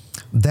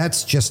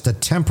 That's just a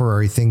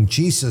temporary thing.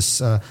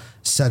 Jesus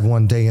said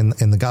one day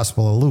in the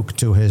Gospel of Luke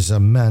to his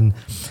men,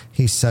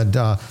 he said,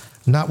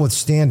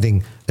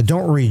 notwithstanding,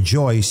 don't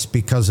rejoice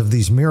because of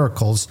these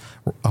miracles.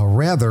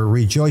 Rather,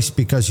 rejoice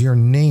because your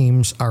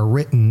names are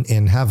written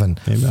in heaven.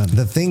 Amen.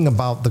 The thing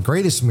about the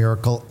greatest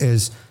miracle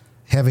is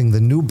having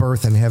the new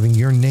birth and having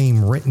your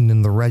name written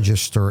in the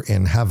register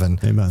in heaven.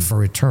 Amen.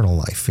 For eternal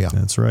life. Yeah,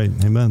 that's right.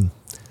 Amen.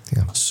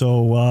 Yeah.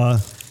 So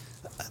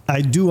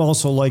I do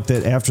also like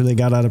that after they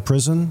got out of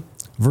prison,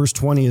 verse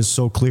 20 is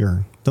so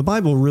clear. The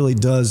Bible really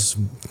does.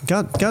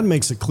 God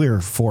makes it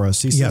clear for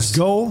us. He says,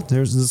 go.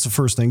 That's the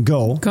first thing.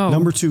 Go.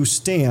 Number 2,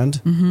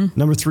 stand.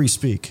 Number 3,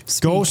 speak.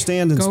 Go,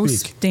 stand, and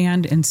speak.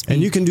 Stand and speak.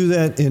 And you can do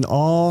that in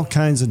all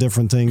kinds of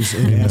different things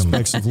in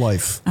aspects of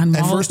life. And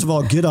first of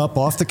all, get up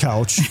off the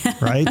couch,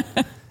 right?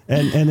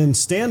 and then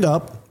stand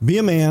up, be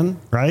a man,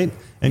 right?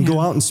 And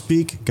go out and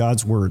speak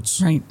God's words.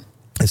 Right.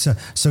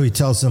 So he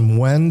tells them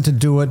when to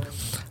do it,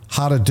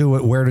 how to do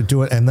it, where to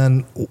do it, and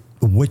then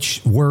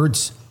which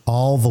words.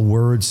 All the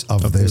words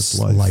of this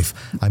life.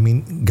 I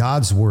mean,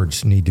 God's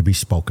words need to be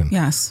spoken.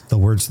 Yes. The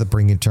words that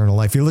bring eternal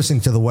life. You're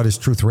listening to the What is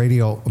Truth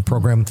radio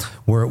program,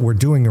 where we're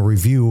doing a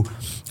review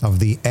of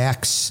the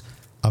Acts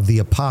of the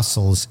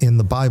Apostles in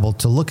the Bible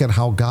to look at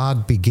how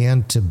God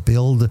began to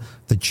build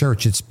the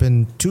church. It's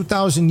been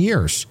 2,000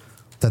 years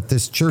that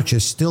this church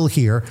is still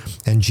here,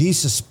 and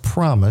Jesus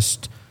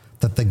promised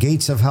that the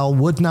gates of hell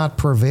would not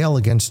prevail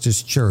against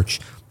his church,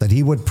 that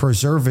he would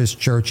preserve his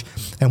church.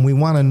 And we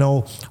want to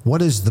know,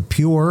 what is the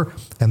pure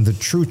and the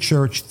true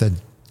church that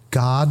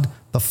God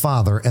the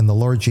Father and the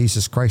Lord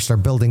Jesus Christ are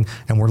building?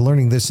 And we're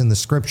learning this in the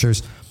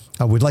scriptures.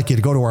 We'd like you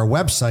to go to our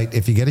website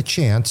if you get a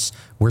chance.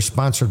 We're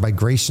sponsored by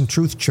Grace and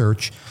Truth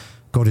Church.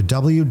 Go to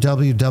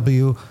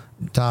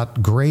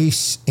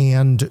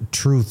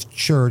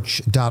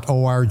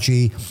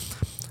www.graceandtruthchurch.org.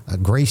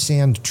 Grace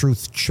and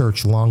Truth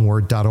Church,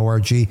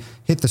 longword.org.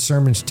 Hit the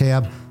sermons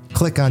tab,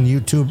 click on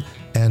YouTube,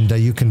 and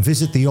you can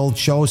visit the old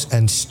shows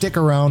and stick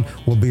around.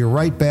 We'll be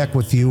right back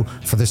with you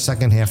for the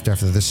second half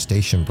after this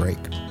station break.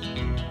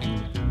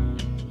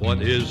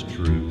 What is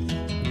truth?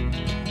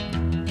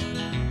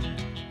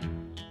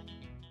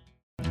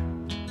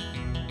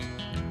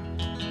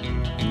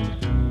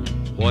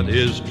 What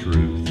is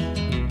truth?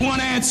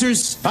 Want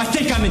answers? I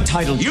think I'm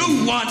entitled.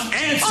 You want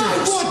answers?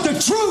 I want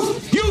the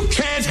truth. You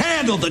can't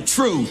handle the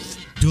truth.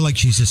 Do like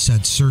Jesus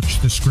said, search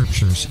the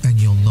scriptures and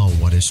you'll know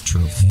what is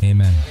truth.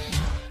 Amen.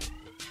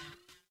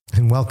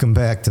 And welcome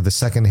back to the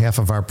second half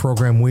of our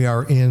program. We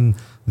are in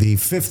the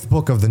 5th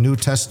book of the New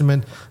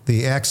Testament,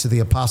 the Acts of the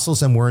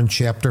Apostles, and we're in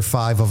chapter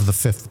 5 of the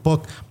 5th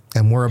book.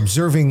 And we're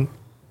observing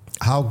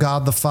how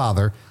God the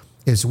Father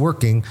is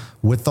working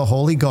with the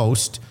Holy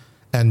Ghost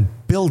and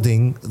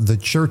building the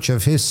church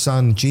of his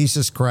Son,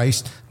 Jesus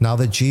Christ, now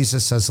that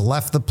Jesus has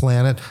left the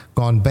planet,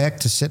 gone back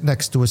to sit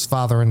next to his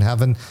Father in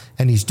heaven,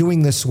 and he's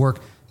doing this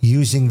work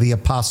using the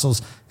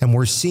apostles. And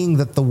we're seeing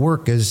that the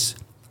work is,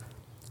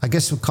 I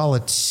guess we'll call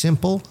it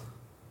simple.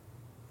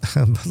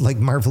 like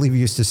Marv Levy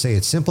used to say,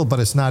 it's simple, but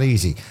it's not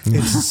easy.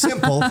 It's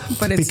simple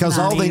but it's because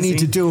all they need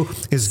to do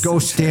is go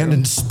stand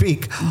and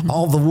speak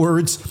all the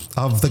words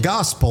of the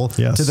gospel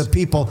to the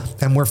people.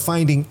 And we're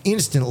finding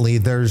instantly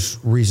there's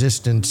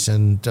resistance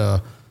and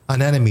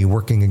an enemy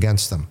working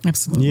against them.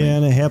 Absolutely. Yeah,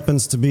 and it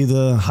happens to be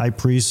the high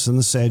priests and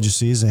the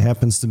Sadducees. It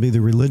happens to be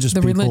the religious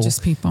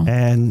people.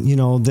 And,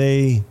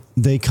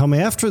 they come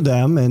after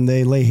them and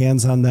they lay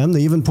hands on them.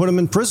 They even put them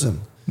in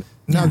prison.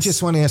 Now, I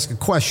just want to ask a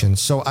question.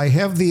 So I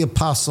have the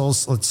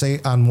apostles, let's say,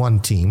 on one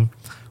team.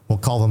 We'll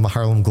call them the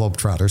Harlem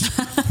Globetrotters.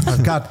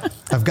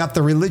 I've got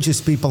the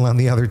religious people on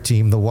the other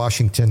team, the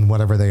Washington,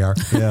 whatever they are,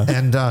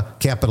 and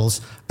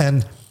Capitals.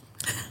 And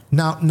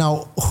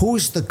now,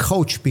 who's the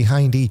coach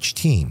behind each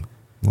team?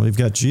 Well, you've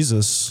got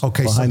Jesus.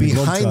 Okay, so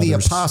behind the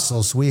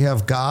apostles, we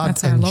have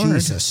God and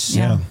Jesus,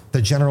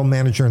 the general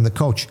manager and the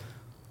coach.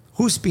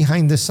 Who's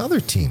behind this other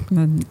team?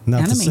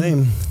 Not the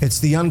same. It's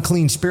the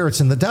unclean spirits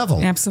and the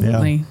devil.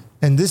 Absolutely. Yeah.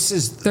 And this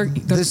is a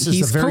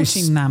very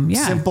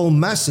simple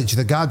message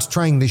that God's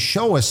trying to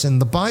show us in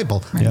the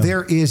Bible. Right.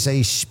 There is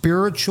a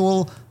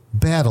spiritual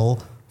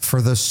battle for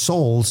the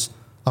souls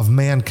of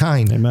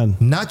mankind. Amen.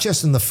 Not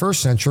just in the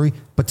first century,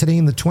 but today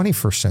in the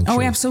 21st century.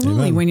 Oh,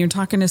 absolutely. Amen. When you're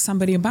talking to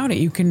somebody about it,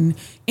 you can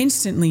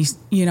instantly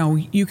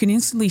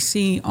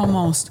see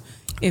almost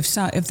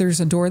if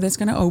there's a door that's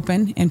going to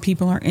open and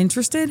people are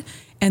interested,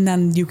 and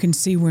then you can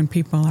see when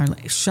people are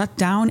shut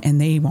down and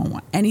they won't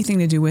want anything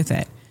to do with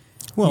it.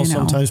 Well,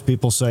 sometimes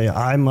people say,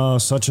 I'm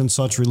such and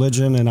such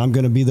religion, and I'm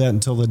going to be that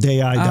until the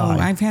day I die. Oh,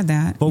 I've had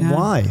that. But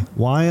why?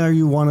 Why do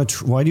you want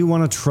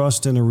to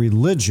trust in a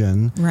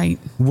religion? Right.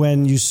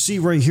 When you see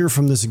right here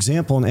from this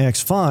example in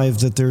Acts 5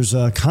 that there's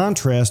a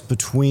contrast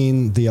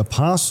between the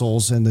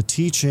apostles and the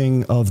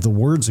teaching of the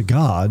words of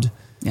God.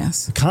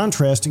 Yes.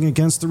 Contrasting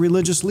against the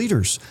religious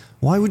leaders.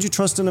 Why would you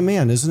trust in a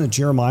man? Isn't it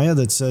Jeremiah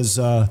that says...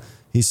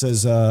 He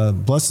says,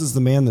 blessed is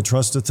the man that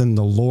trusteth in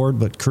the Lord,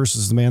 but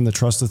curses the man that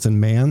trusteth in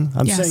man.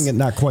 I'm saying it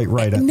not quite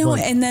right.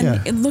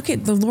 Look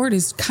at the Lord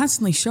is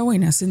constantly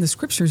showing us in the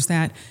scriptures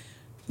that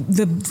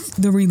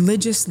the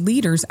religious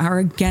leaders are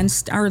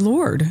against our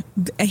Lord.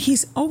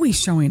 He's always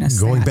showing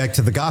us Going back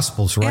to the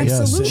Gospels, right?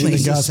 Absolutely.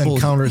 Jesus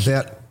encountered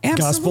that.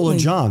 Gospel of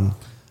John.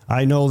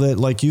 I know that,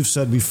 like you've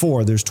said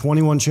before, there's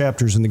 21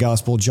 chapters in the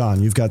Gospel of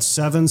John. You've got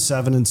 7,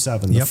 7, and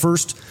 7. Yep.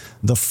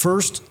 The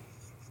first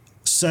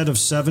set of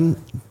 7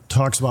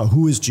 talks about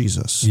who is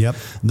Jesus. Yep.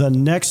 The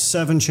next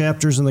 7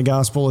 chapters in the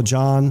Gospel of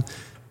John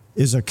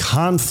is a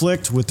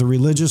conflict with the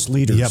religious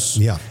leaders.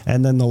 Yep. Yeah.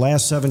 And then the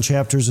last 7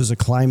 chapters is a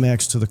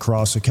climax to the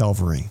cross of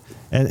Calvary.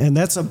 And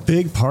that's a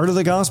big part of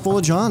the Gospel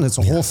of John. It's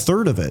a whole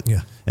third of it.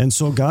 Yeah. And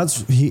so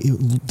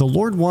the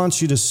Lord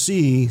wants you to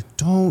see,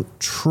 don't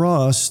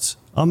trust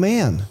a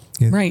man.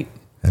 Right.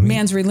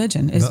 Man's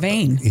religion is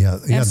vain. Yeah,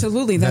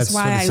 absolutely. That's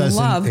why I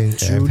love.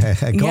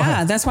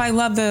 That's why I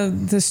love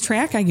this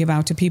track I give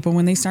out to people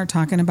when they start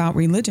talking about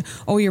religion.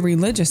 Oh, you're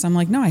religious. I'm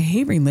like, no, I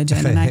hate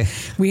religion. And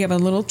we have a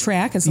little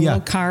track. It's a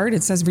little card.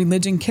 It says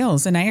religion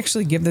kills. And I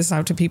actually give this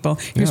out to people.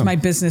 Here's my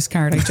business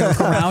card. I joke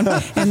around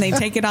and they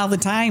take it all the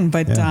time.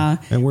 But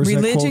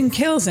religion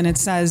kills. And it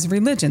says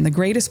religion, the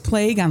greatest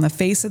plague on the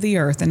face of the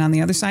earth. And on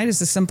the other side is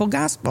the simple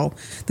gospel,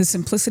 the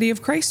simplicity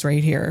of Christ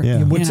right here.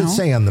 Yeah. What's it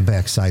say on the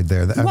backside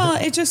there? Well,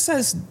 it just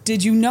says,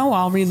 did you know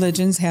all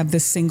religions have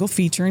this single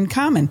feature in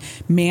common?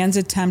 Man's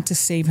attempt to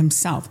save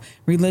himself.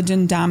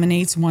 Religion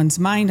dominates one's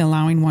mind,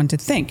 allowing one to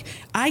think,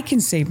 I can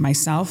save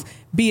myself,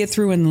 be it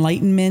through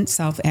enlightenment,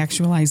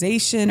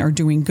 self-actualization, or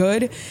doing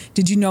good.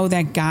 Did you know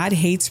that God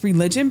hates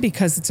religion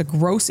because it's a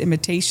gross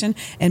imitation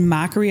and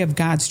mockery of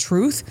God's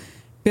truth?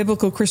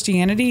 Biblical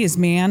Christianity is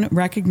man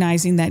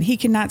recognizing that he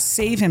cannot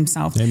save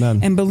himself.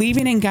 Amen. And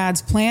believing in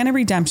God's plan of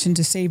redemption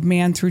to save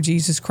man through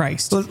Jesus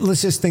Christ.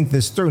 Let's just think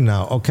this through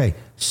now. Okay,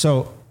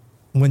 so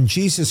when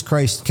Jesus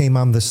Christ came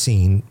on the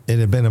scene, it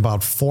had been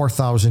about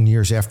 4,000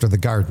 years after the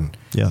garden.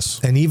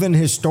 Yes. And even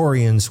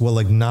historians will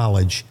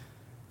acknowledge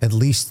at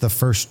least the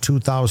first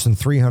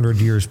 2,300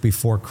 years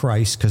before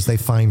Christ, because they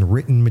find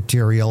written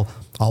material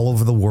all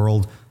over the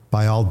world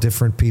by all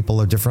different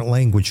people of different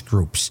language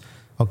groups.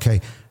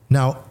 Okay,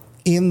 now,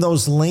 in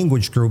those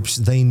language groups,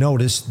 they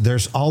notice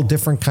there's all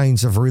different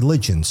kinds of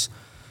religions.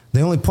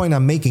 The only point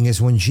I'm making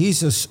is when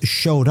Jesus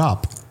showed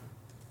up,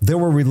 there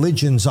were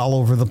religions all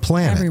over the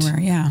planet. Everywhere,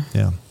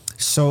 yeah.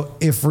 So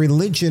if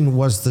religion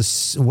was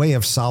the way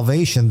of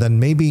salvation, then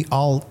maybe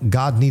all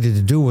God needed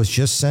to do was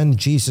just send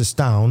Jesus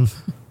down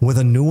with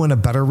a new and a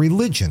better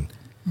religion.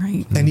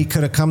 Right. And he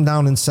could have come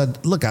down and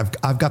said, look,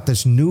 I've got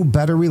this new,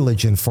 better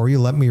religion for you.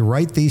 Let me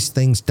write these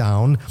things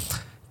down.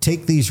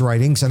 Take these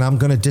writings and I'm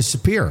going to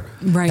disappear.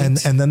 Right.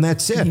 And then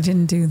that's it. He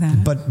didn't do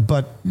that.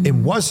 But it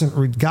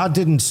wasn't, God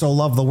didn't so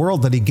love the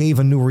world that he gave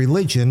a new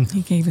religion.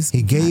 He gave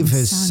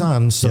his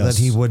son so that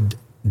he would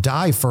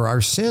die for our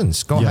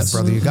sins. Go ahead,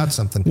 brother. You got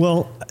something.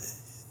 Well,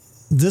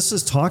 this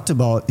is talked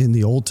about in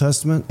the Old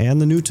Testament and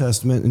the New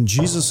Testament, and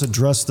Jesus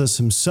addressed this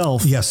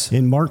himself. Yes.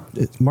 In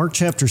Mark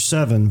chapter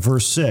 7,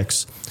 verse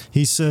 6,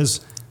 he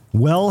says,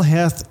 Well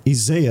hath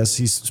Isaiah,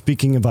 he's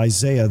speaking of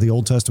Isaiah, the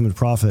Old Testament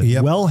prophet.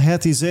 Yep. Well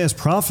hath Isaiah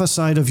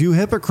prophesied of you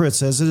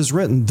hypocrites, as it is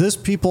written, this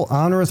people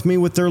honoreth me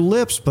with their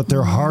lips, but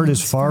their heart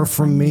is far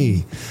from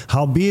me.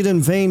 Howbeit in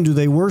vain do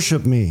they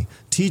worship me,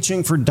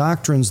 teaching for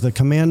doctrines the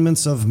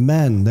commandments of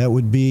men. That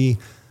would be,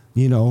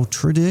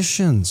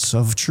 traditions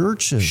of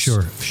churches.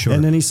 Sure.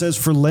 And then he says,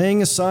 for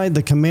laying aside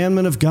the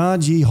commandment of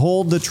God, ye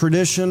hold the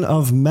tradition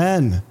of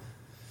men.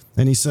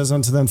 And he says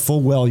unto them,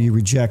 full well ye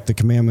reject the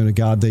commandment of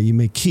God, that ye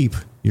may keep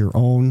your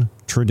own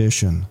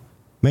tradition,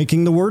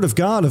 making the word of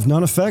God of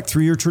none effect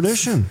through your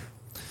tradition.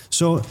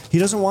 So he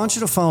doesn't want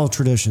you to follow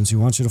traditions. He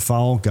wants you to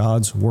follow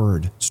God's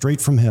word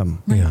straight from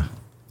him. Yeah.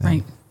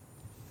 Right.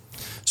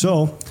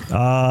 So,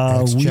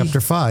 Acts chapter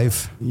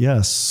 5.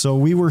 Yes. So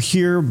we were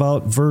here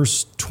about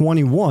verse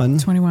 21.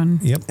 21.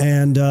 Yep.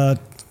 And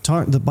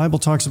the Bible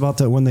talks about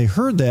that when they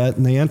heard that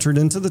and they entered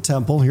into the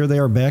temple. Here they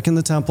are back in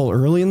the temple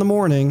early in the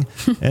morning,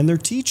 and they're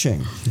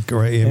teaching.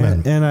 Great,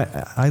 amen. And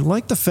I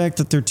like the fact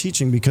that they're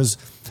teaching because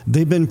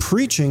they've been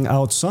preaching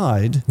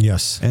outside.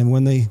 Yes. And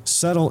when they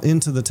settle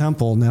into the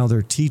temple, now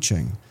they're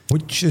teaching.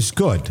 Which is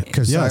good,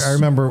 because Yes. I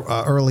remember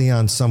early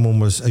on someone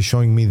was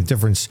showing me the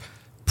difference.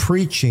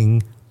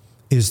 Preaching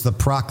is the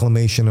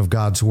proclamation of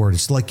God's word.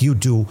 It's like you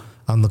do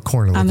on the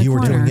corner, like you were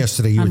doing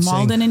yesterday. You were saying,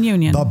 Walden and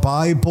Union. the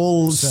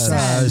Bible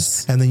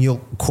says, and then you'll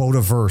quote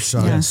a verse.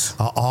 Yes.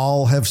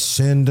 All have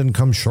sinned and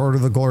come short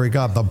of the glory of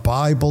God. The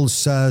Bible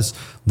says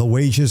the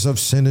wages of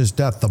sin is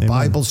death. The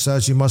Bible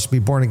says you must be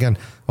born again.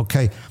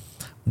 Okay,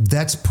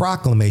 that's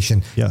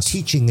proclamation. Yes.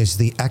 Teaching is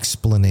the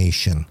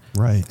explanation.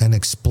 Right. And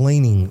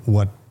explaining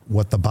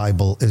what the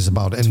Bible is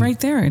about. And It's right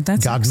there.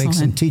 That's God excellent. makes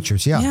them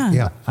teachers.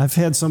 Yeah. I've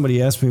had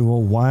somebody ask me,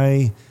 well,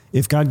 why,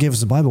 if God gave us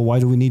the Bible,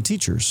 why do we need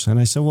teachers? And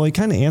I said, well, he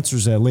kind of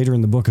answers that later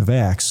in the book of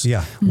Acts.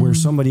 Yeah. Where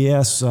somebody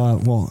asks,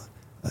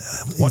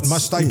 What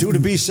must I do to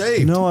be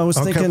saved? No, I was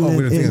thinking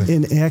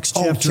in Acts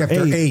chapter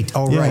 8.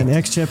 Oh, yeah, right. In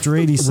Acts chapter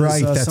 8, he says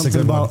Right, that's a something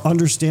good about one.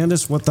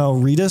 understandest what thou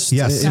readest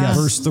Yes. in Yes.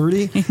 verse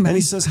 30. Amen. And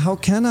he says, how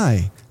can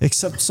I,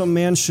 except some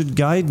man should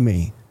guide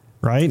me?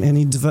 Right? And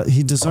he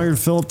desired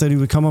Philip that he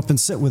would come up and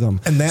sit with him.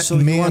 And that So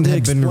he man wanted to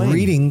had been explain.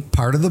 reading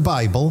part of the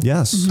Bible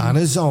Yes. on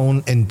his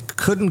own and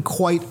couldn't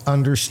quite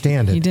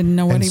understand it. He didn't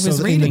know what And he was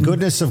so reading. In the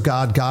goodness of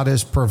God, God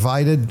has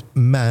provided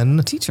men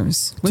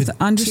Teachers with to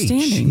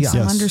understanding, teach.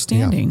 some Yes.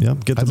 understanding.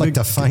 Yep. Get the I'd like big-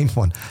 to find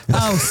one.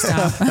 Oh,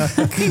 stop.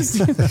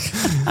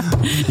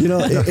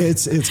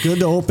 It's good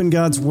to open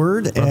God's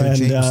word, Brother and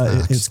James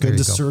Knox. it's There good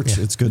you to go. search.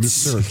 Yeah. It's good to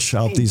search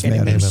out these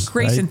Amen. matters.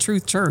 Grace right? and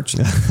Truth Church.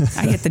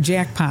 I hit the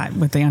jackpot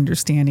with the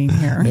understanding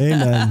here.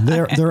 Amen.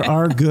 There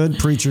are good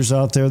preachers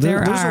out there.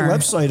 There's are. a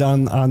website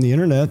on the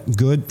internet,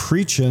 Good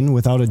Preachin',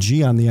 without a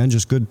G on the end,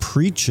 just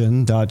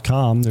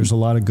goodpreachin.com. There's a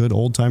lot of good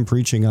old time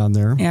preaching on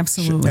there.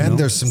 Absolutely. And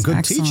there's some good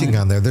Excellent. teaching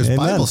on there. There's Amen.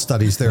 Bible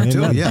studies there Amen.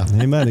 too. Yeah.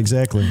 Amen.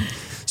 Exactly.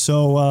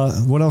 So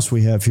what else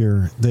we have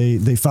here?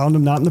 They found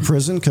him not in the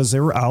prison because they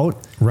were out,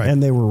 Right.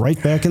 and they were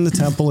right back in the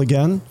temple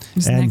again.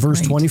 Isn't And that verse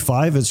great?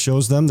 25, it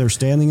shows them they're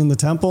standing in the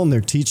temple and they're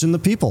teaching the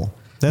people.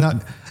 Now,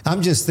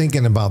 I'm just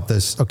thinking about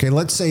this. Okay,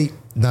 let's say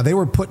now they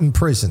were put in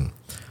prison.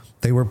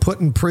 They were put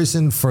in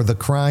prison for the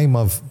crime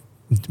of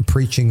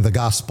preaching the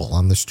gospel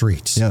on the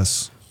streets.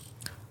 Yes.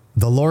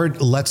 The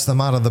Lord lets them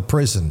out of the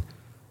prison.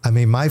 I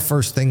mean, my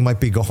first thing might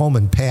be go home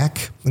and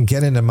pack and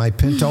get into my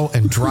Pinto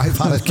and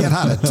get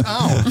out of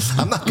town.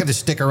 I'm not going to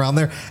stick around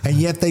there. And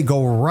yet they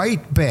go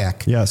right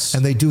back. Yes.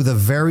 And they do the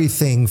very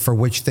thing for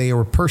which they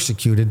were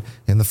persecuted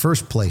in the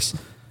first place.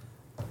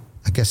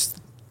 I guess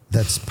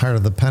that's part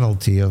of the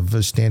penalty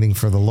of standing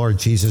for the Lord.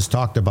 Jesus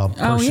talked about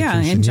persecution. Oh,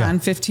 yeah. In John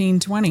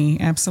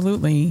 15:20,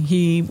 absolutely.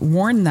 He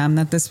warned them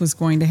that this was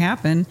going to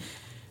happen.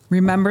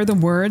 Remember the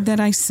word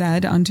that I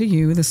said unto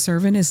you, the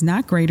servant is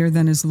not greater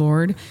than his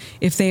Lord.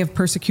 If they have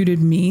persecuted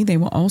me, they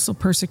will also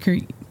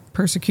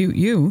persecute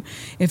you.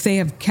 If they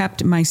have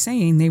kept my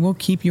saying, they will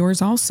keep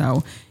yours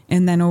also.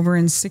 And then over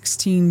in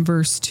 16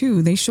 verse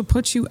 2, they shall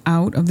put you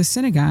out of the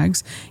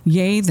synagogues.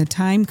 Yea, the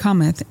time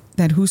cometh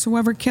that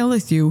whosoever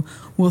killeth you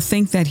will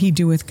think that he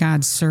doeth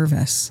God's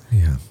service.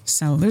 Yeah.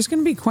 So there's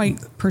going to be quite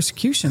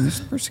persecution. There's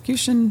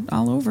persecution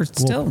all over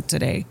still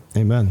today.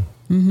 Amen.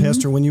 Mm-hmm.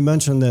 Pastor, when you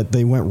mentioned that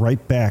they went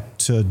right back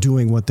to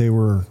doing what they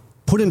were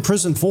put in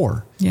prison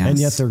for, Yes. and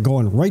yet they're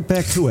going right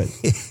back to it.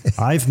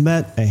 I've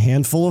met a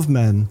handful of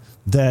men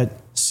that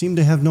seem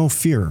to have no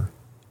fear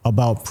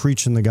about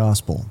preaching the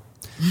gospel.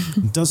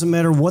 It doesn't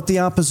matter what the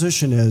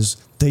opposition is,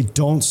 they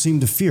don't seem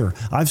to fear.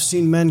 I've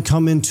seen men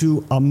come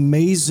into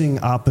amazing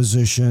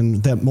opposition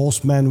that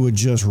most men would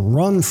just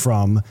run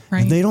from,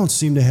 Right. and they don't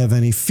seem to have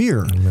any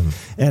fear.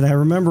 And I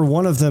remember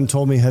one of them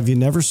told me, have you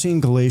never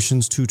seen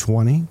Galatians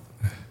 2:20?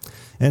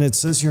 And it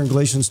says here in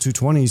Galatians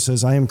 2:20, he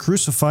says, I am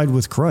crucified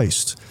with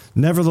Christ.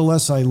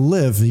 Nevertheless, I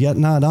live, yet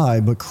not I,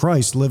 but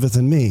Christ liveth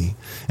in me.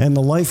 And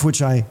the life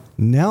which I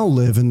now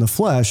live in the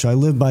flesh, I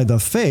live by the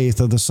faith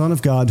of the Son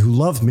of God who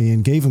loved me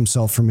and gave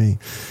himself for me.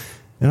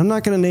 And I'm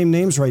not going to name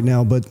names right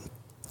now, but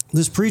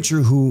this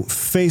preacher who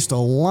faced a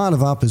lot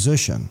of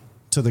opposition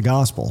to the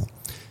gospel,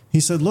 he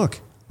said, look,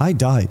 I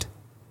died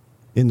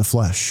in the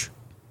flesh.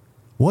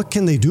 what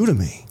can they do to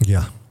me?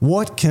 Yeah.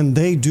 What can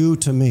they do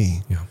to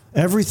me? Yeah.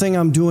 Everything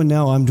I'm doing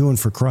now, I'm doing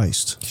for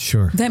Christ.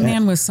 Sure. That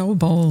man was so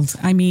bold.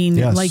 I mean,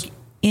 like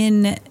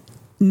in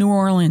New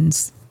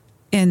Orleans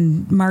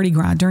and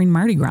during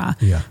Mardi Gras,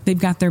 they've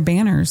got their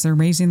banners. They're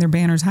raising their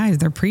banners high.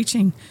 They're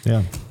preaching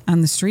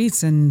on the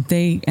streets, and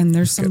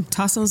there's some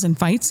tussles and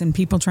fights and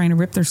people trying to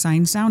rip their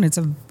signs down. It's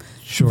a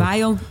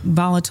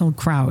volatile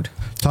crowd.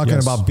 Talking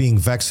about being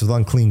vexed with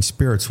unclean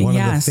spirits, one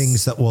of the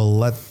things that will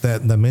let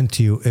them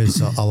into you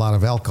is a lot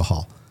of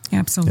alcohol.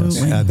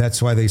 Absolutely. Yes.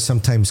 That's why they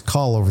sometimes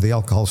call over the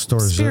alcohol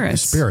stores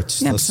spirits.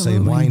 They'll say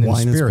wine and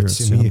spirits.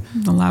 The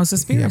lousy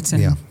spirits.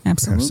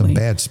 Absolutely. Some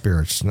bad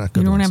spirits, not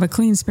good You don't ones. have a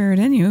clean spirit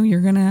in you.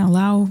 You're going to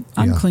allow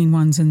unclean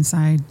ones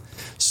inside.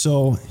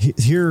 So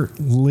here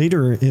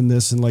later in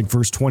this, in like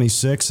verse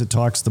 26,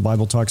 the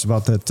Bible talks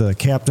about that the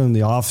captain and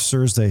the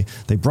officers, they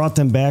brought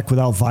them back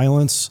without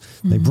violence.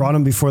 They brought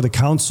them before the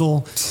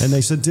council, and they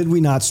said, did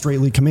we not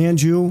straightly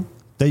command you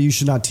that you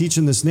should not teach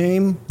in this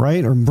name,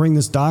 right? Or bring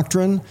this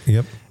doctrine?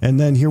 Yep. And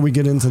then here we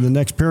get into the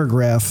next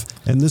paragraph,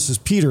 and this is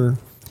Peter.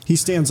 He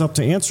stands up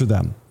to answer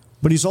them,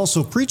 but he's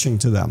also preaching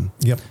to them.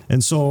 Yep.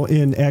 And so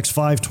in Acts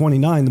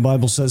 5:29, the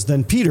Bible says,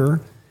 then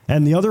Peter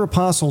and the other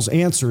apostles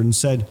answered and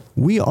said,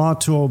 we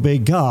ought to obey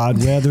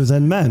God rather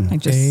than men. I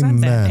just said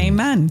that.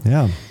 Amen.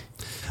 Yeah.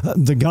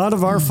 The God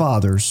of our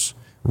fathers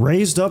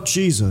raised up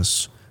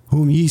Jesus,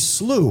 whom ye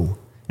slew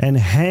and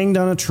hanged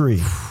on a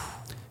tree.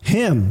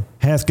 Him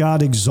hath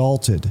God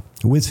exalted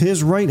with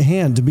his right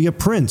hand to be a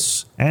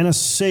prince and a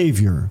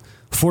savior,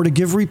 for to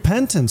give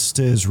repentance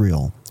to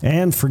Israel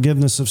and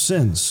forgiveness of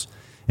sins.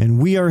 And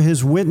we are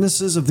his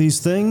witnesses of these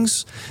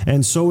things,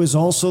 and so is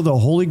also the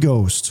Holy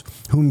Ghost,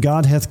 whom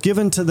God hath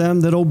given to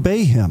them that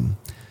obey him.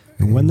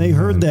 And when they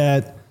heard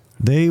that,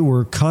 they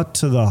were cut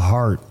to the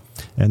heart,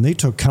 and they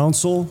took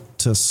counsel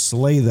to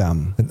slay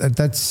them.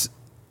 That's,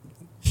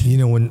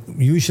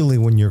 usually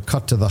when you're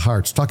cut to the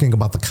heart, it's talking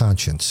about the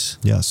conscience.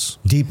 Yes.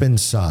 Deep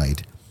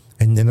inside.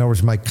 And in other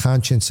words, my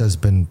conscience has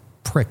been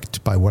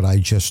pricked by what I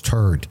just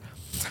heard.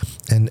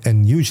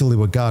 And usually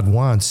what God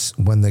wants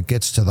when it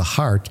gets to the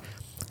heart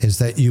is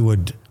that you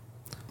would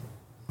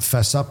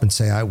fess up and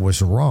say, I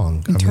was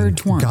wrong.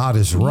 God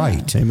is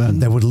right. Amen.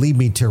 That would lead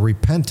me to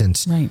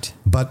repentance. Right.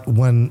 But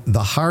when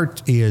the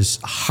heart is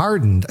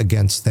hardened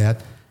against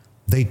that,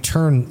 they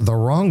turn the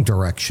wrong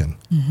direction.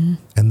 Mm-hmm.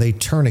 And they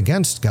turn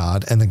against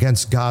God and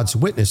against God's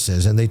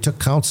witnesses. And they took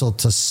counsel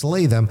to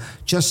slay them,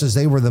 just as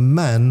they were the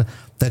men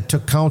that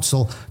took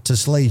counsel to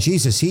slay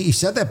Jesus. He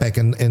said that back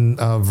in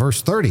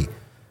verse 30.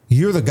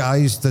 You're the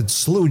guys that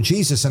slew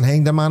Jesus and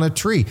hanged him on a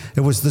tree.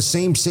 It was the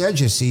same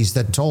Sadducees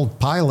that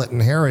told Pilate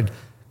and Herod,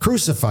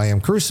 crucify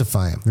him,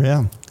 crucify him.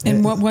 Yeah.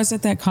 And what was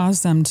it that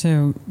caused them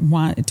to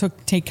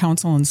take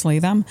counsel and slay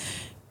them?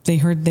 They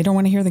don't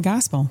want to hear the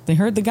gospel. They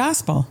heard the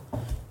gospel.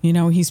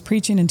 He's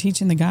preaching and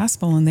teaching the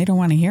gospel, and they don't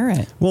want to hear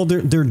it. Well,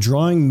 they're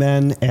drawing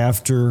men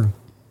after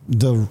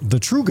the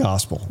true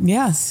gospel.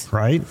 Yes.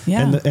 Right?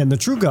 Yeah. And the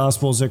true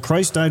gospel is that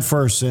Christ died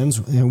for our sins,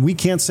 and we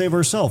can't save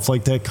ourselves,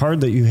 like that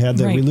card that you had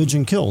that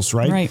religion kills,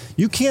 right? Right.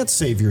 You can't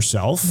save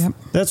yourself. Yep.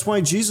 That's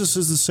why Jesus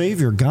is the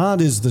Savior.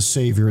 God is the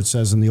Savior, it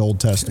says in the Old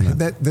Testament.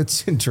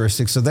 That's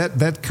interesting. So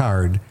that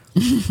card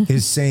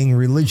is saying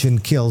religion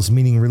kills,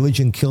 meaning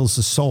religion kills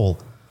the soul.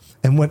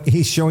 And what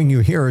he's showing you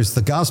here is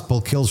the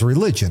gospel kills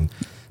religion.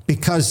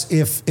 Because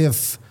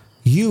if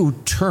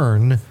you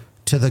turn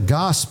to the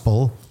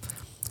gospel,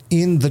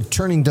 in the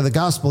turning to the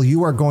gospel,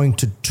 you are going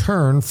to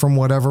turn from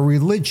whatever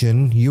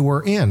religion you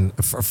were in.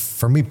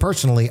 For me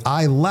personally,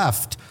 I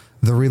left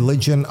the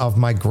religion of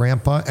my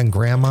grandpa and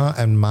grandma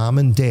and mom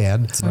and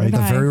dad, so the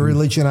very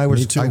religion I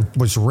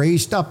was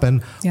raised up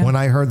in. Yeah. When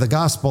I heard the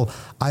gospel,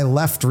 I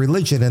left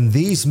religion. And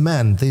these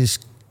men, these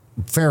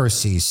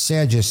Pharisees,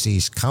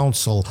 Sadducees,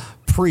 council,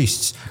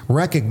 priests,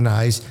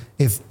 recognize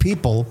if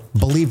people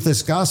believe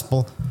this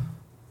gospel,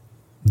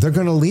 they're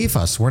going to leave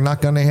us. We're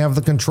not going to have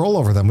the control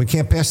over them. We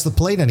can't pass the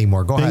plate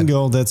anymore. Go ahead.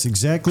 Bingo. That's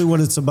exactly what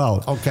it's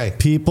about. Okay.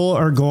 People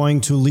are going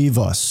to leave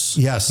us.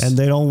 Yes. And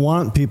they don't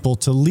want people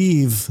to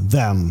leave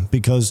them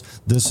because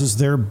this is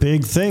their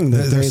big thing.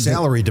 Their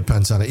salary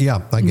depends on it.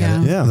 Yeah, I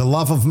get it. Yeah. The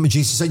love of,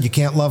 Jesus said you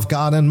can't love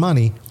God and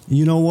money.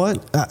 You know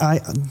what?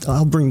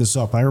 I'll bring this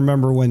up. I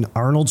remember when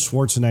Arnold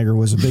Schwarzenegger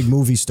was a big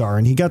movie star,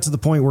 and he got to the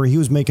point where he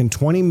was making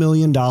 $20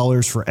 million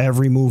for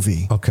every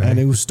movie. Okay. And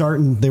they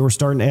were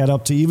starting to add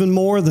up to even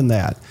more than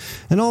that.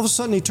 And all of a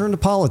sudden, he turned to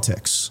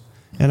politics.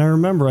 And I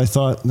remember I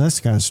thought, that's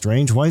kind of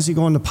strange. Why is he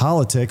going to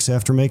politics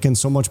after making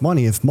so much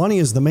money? If money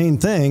is the main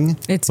thing,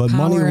 it's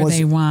power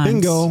they want.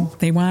 Bingo.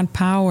 They want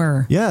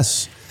power.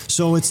 Yes.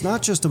 So it's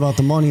not just about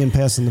the money and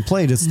passing the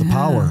plate, it's the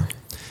power.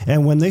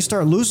 And when they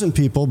start losing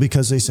people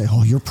because they say,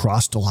 oh, you're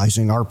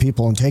proselytizing our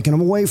people and taking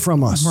them away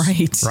from us.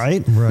 Right.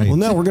 Right? Well,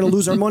 now we're going to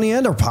lose our money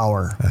and our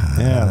power.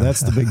 Yeah,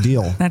 that's the big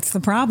deal. That's the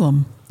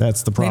problem.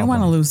 That's the problem. They don't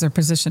want to lose their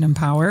position in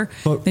power.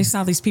 But they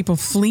saw these people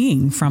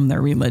fleeing from their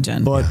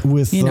religion. But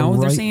with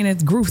they're saying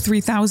it grew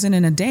 3,000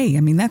 in a day. I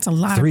mean, that's a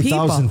lot of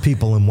people. 3,000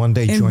 people in one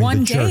day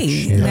joined the church.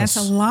 Yes. That's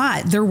a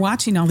lot. They're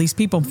watching all these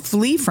people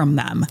flee from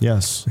them.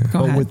 Yes.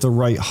 But with the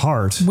right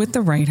heart. With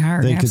the right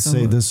heart, they could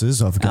say this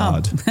is of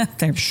God.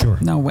 Sure.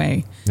 No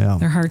way. Yeah.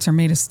 Their hearts are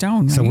made of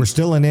stone. Right? So we're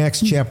still in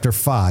Acts chapter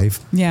 5.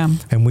 Yeah.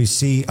 And we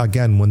see,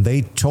 again, when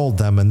they told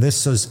them, and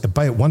this is,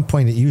 at one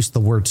point it used the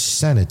word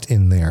Senate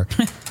in there.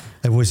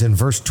 It was in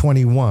verse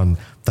 21,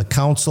 the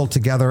council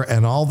together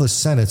and all the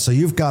Senate. So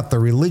you've got the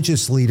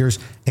religious leaders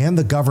and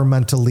the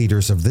governmental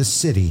leaders of this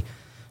city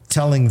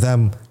telling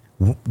them,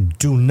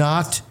 do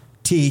not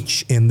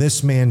teach in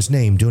this man's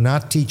name. Do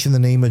not teach in the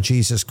name of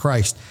Jesus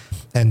Christ.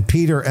 And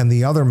Peter and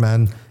the other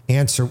men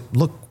answer,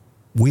 look,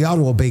 we ought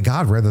to obey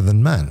God rather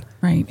than men.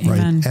 Right.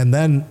 Amen. And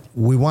then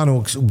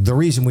the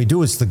reason we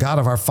do is the God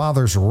of our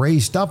fathers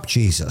raised up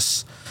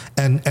Jesus.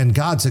 And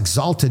God's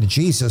exalted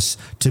Jesus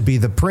to be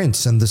the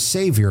Prince and the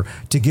Savior,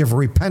 to give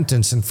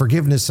repentance and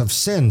forgiveness of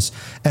sins.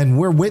 And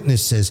we're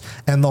witnesses.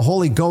 And the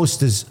Holy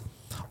Ghost is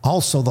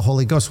also the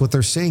Holy Ghost. What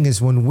they're saying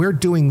is when we're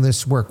doing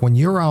this work, when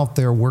you're out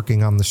there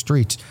working on the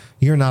streets,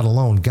 you're not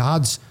alone.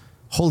 God's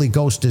Holy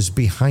Ghost is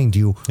behind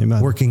you,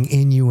 Amen. Working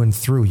in you and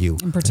through you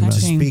and protecting.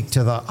 To speak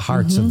to the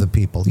hearts of the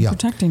people. Yeah.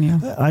 Protecting you.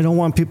 I don't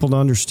want people to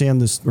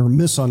understand this or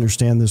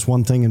misunderstand this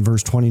one thing in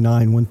verse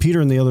 29. When Peter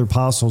and the other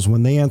apostles,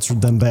 when they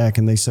answered them back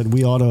and they said,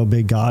 we ought to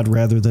obey God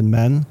rather than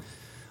men,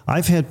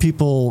 I've had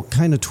people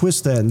kind of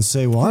twist that and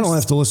say, well, I don't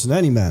have to listen to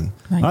any men.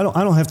 Right. I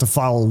don't have to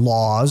follow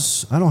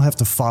laws. I don't have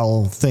to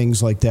follow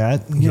things like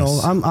that. You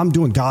know, I'm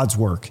doing God's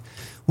work.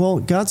 Well,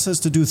 God says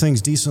to do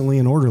things decently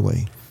and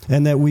orderly.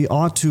 And that we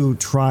ought to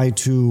try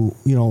to,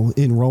 you know,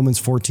 in Romans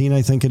 14,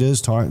 I think it is,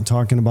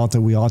 talking about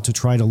that we ought to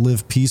try to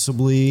live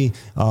peaceably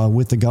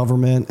with the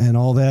government and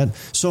all that.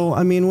 So,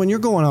 I mean, when you're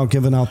going out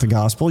giving out the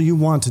gospel, you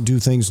want to do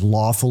things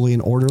lawfully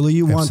and orderly.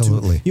 You want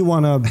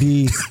to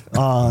be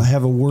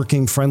have a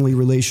working, friendly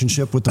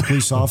relationship with the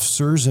police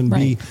officers and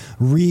be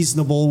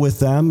reasonable with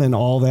them and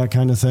all that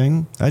kind of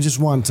thing. I just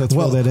want to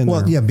throw that in there.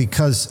 Well, yeah,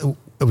 because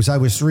I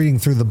was reading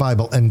through the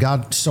Bible, and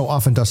God so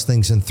often does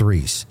things in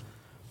threes.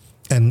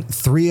 And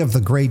three of the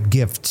great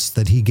gifts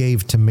that he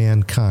gave to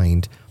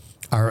mankind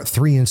are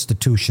three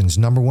institutions.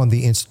 Number one,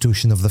 the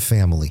institution of the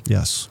family.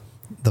 Yes.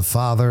 The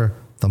father,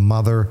 the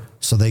mother,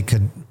 so they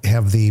could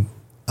have the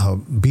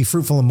be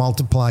fruitful and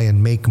multiply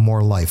and make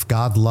more life.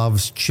 God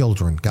loves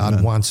children. God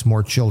Amen. Wants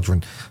more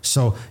children.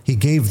 So he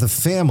gave the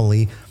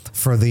family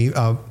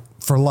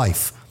for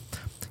life.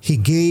 He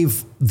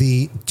gave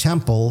the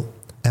temple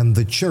and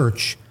the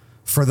church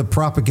for the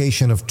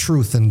propagation of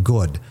truth and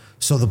good.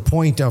 So the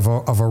point of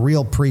a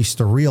real priest,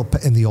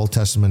 in the Old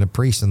Testament, a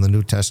priest, in the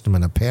New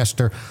Testament, a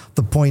pastor,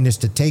 the point is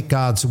to take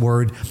God's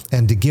word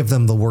and to give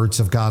them the words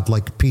of God,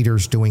 like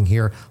Peter's doing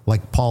here,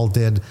 like Paul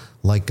did,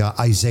 like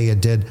Isaiah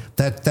did.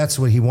 That's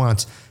what he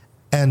wants.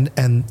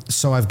 And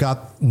so I've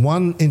got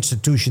one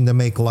institution to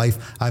make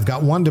life. I've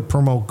got one to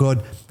promote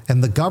good.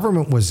 And the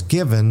government was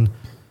given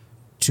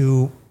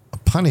to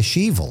punish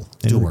evil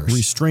doers.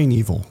 Restrain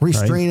evil.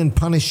 Restrain and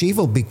punish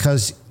evil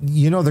because,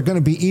 you know, they're going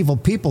to be evil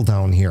people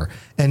down here.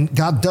 And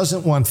God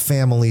doesn't want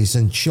families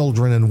and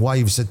children and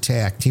wives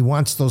attacked. He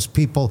wants those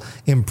people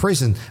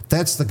imprisoned.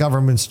 That's the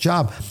government's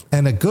job.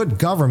 And a good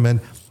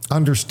government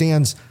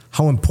understands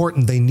how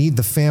important they need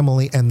the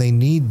family and they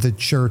need the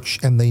church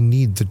and they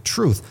need the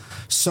truth.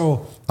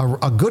 So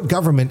a good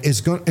government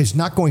is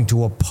not going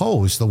to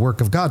oppose the work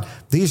of God.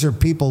 These are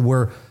people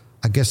where,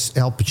 I guess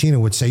Al Pacino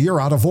would say,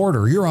 you're out of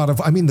order.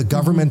 The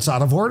government's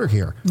out of order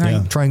here,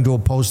 trying to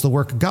oppose the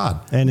work of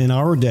God. And in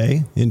our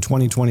day, in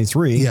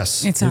 2023,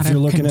 yes, it's out of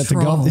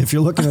control. If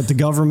you're looking at the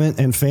government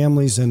and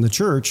families and the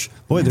church,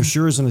 boy, there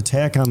sure is an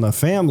attack on the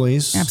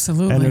families.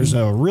 Absolutely. And there's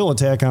a real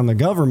attack on the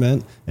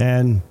government.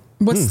 And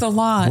what's the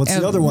law? What's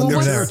the other one?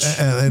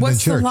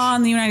 What's the law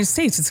in the United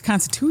States? It's the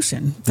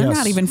Constitution. They're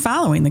not even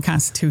following the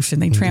Constitution.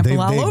 They trample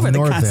all over the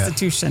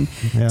Constitution.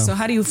 Yeah. So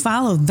how do you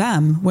follow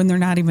them when they're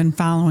not even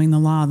following the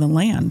law of the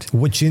land?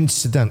 Which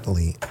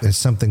incidentally is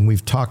something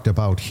we've talked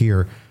about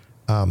here.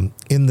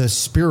 In the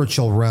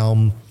spiritual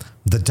realm,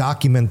 the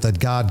document that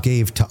God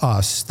gave to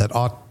us that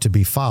ought to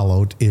be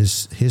followed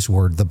is his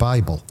word, the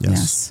Bible.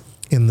 Yes.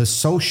 In the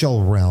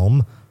social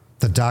realm,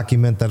 the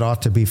document that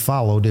ought to be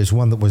followed is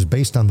one that was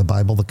based on the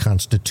Bible, the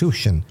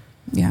Constitution.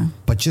 Yeah.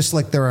 But just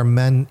like there are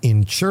men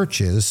in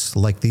churches,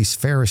 like these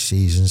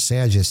Pharisees and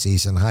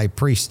Sadducees and high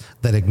priests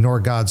that ignore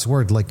God's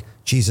word, like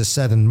Jesus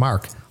said in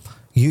Mark,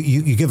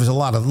 you give us a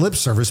lot of lip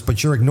service,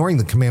 but you're ignoring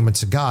the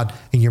commandments of God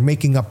and you're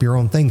making up your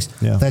own things.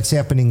 Yeah. That's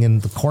happening in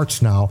the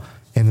courts now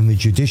and in the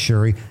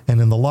judiciary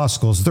and in the law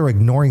schools. They're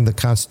ignoring the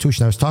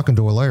Constitution. I was talking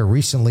to a lawyer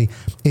recently.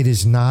 It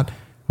is not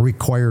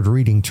required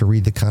reading to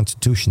read the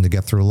Constitution to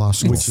get through law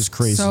school. Which is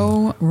crazy.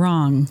 So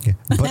wrong. Yeah.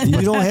 But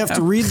you don't have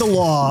to read the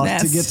law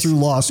to get through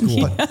law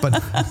school. Yeah.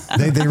 But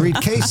they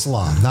read case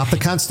law, not the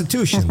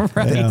Constitution.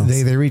 Right.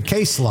 They read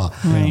case law.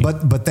 Right.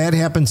 But that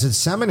happens at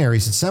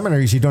seminaries. At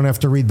seminaries, you don't have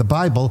to read the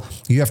Bible.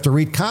 You have to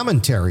read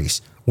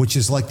commentaries, which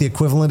is like the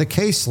equivalent of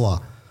case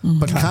law.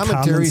 But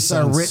commentaries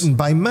are written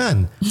by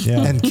men,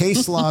 and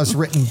case law is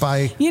written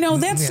by...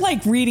 That's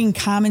like reading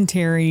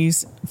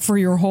commentaries for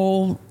your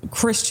whole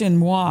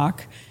Christian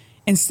walk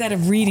instead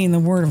of reading the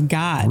Word of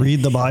God.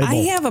 Read the Bible. I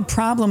have a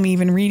problem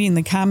even reading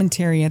the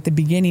commentary at the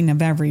beginning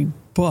of every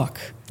book.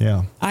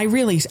 Yeah.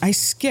 I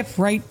skip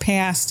right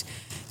past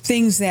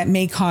things that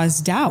may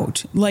cause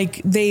doubt.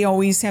 Like they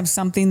always have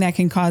something that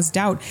can cause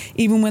doubt,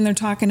 even when they're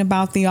talking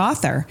about the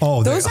author.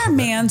 Those are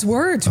man's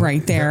words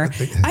right there.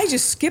 I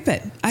just skip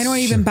it. I don't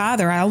even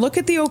bother. I'll look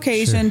at the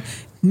occasion.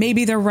 Sure.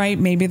 Maybe they're right,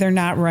 maybe they're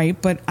not right,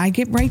 but I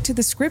get right to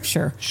the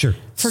scripture. Sure.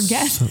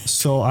 Forget.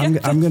 So I'm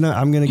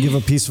gonna give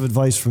a piece of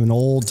advice from an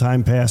old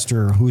time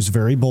pastor who's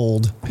very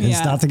bold.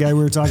 It's not the guy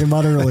we were talking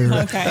about earlier.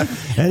 Okay.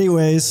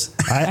 Anyways,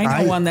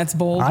 I know one that's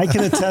bold. I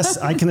can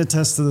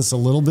attest to this a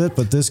little bit,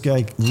 but this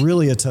guy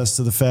really attests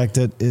to the fact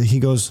that he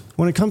goes,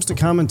 when it comes to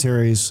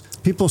commentaries,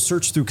 people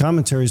search through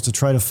commentaries to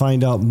try to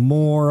find out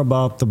more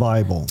about the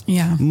Bible.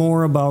 Yeah.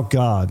 More about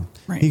God.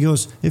 Right. He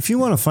goes, if you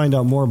want to find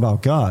out more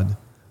about God,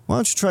 why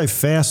don't you try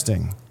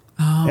fasting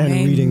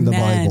and reading the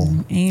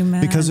Bible?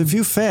 Amen. Because if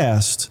you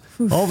fast,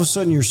 all of a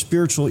sudden your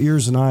spiritual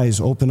ears and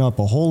eyes open up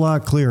a whole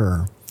lot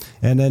clearer.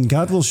 And then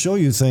God will show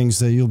you things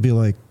that you'll be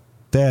like,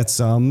 that's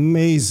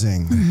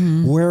amazing.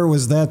 Mm-hmm. Where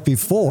was that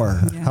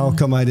before? Yeah. How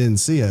come I didn't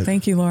see it?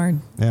 Thank you,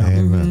 Lord. Yeah.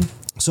 Amen.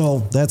 So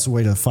that's a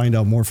way to find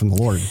out more from the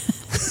Lord.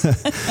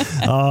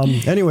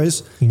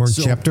 Anyways. We're in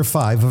chapter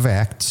 5 of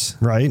Acts.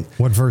 Right.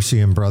 What verse are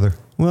you in, brother?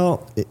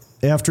 Well,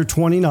 after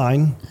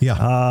 29,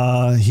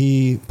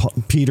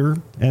 Peter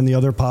and the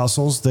other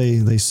apostles,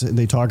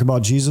 they talk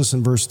about Jesus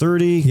in verse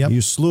 30. Yep.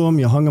 You slew him,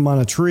 you hung him on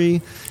a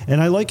tree.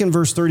 And I like in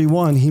verse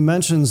 31, he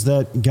mentions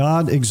that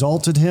God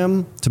exalted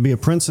him to be a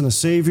prince and a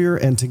savior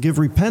and to give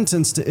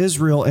repentance to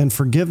Israel and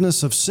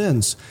forgiveness of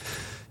sins.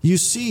 You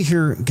see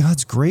here,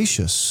 God's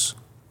gracious.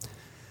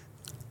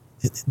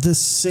 The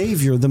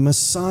Savior, the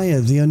Messiah,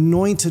 the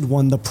Anointed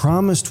One, the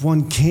Promised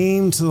One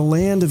came to the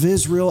land of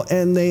Israel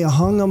and they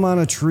hung him on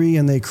a tree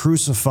and they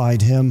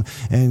crucified him.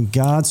 And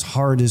God's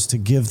heart is to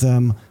give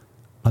them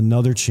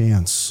another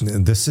chance.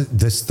 This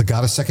the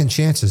God of second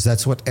chances.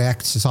 That's what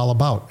Acts is all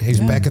about. He's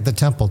back at the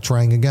temple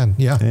trying again.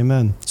 Yeah.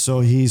 Amen. So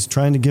he's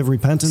trying to give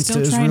repentance to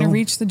Israel. Still trying to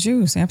reach the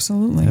Jews.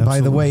 Absolutely.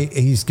 By the way,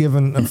 he's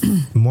given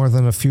more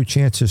than a few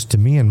chances to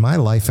me in my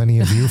life. Any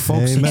of you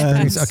folks?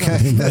 Amen.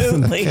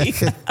 Absolutely.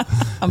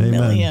 A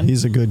million.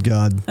 He's a good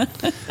God.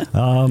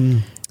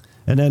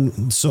 And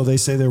then, so they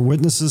say they're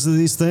witnesses of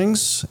these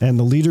things, and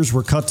the leaders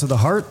were cut to the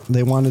heart.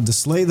 They wanted to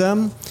slay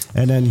them.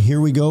 And then here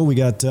we go. We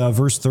got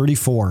verse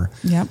 34.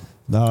 Yep.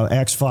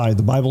 Acts 5.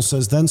 The Bible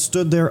says, then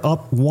stood there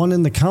up one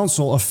in the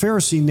council, a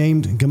Pharisee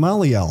named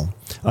Gamaliel,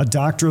 a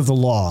doctor of the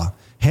law,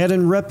 had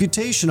in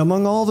reputation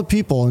among all the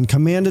people, and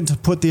commanded to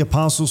put the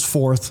apostles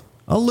forth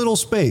a little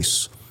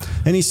space.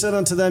 And he said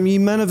unto them, ye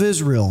men of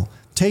Israel,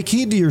 take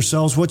heed to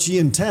yourselves what ye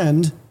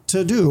intend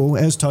to do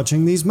as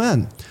touching these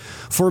men.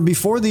 For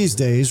before these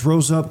days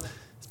rose up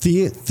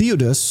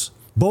Theudas,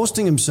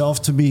 boasting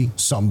himself to be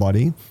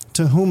somebody,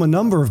 to whom a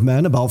number of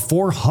men, about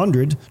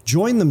 400,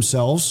 joined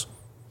themselves.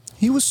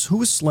 Who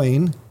was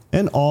slain,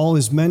 and all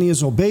as many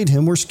as obeyed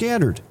him were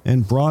scattered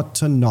and brought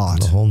to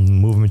naught. The whole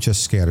movement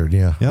just scattered,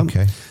 yeah. Yep.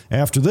 Okay.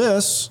 After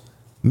this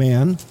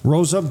man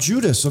rose up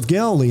Judas of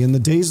Galilee in the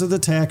days of the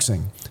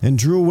taxing, and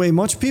drew away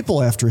much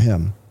people after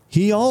him.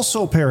 He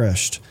also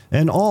perished,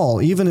 and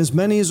all, even as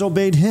many as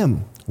obeyed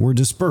him, were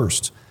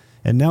dispersed.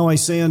 And now I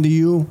say unto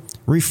you,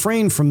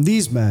 refrain from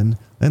these men,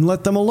 and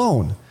let them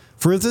alone.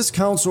 For if this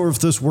counsel or if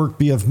this work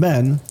be of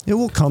men, it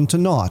will come to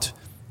naught.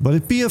 But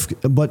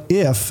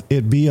if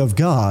it be of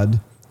God,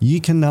 ye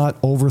cannot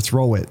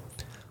overthrow it,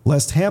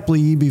 lest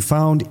haply ye be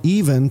found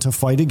even to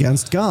fight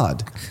against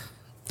God.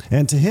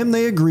 And to him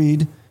they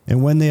agreed,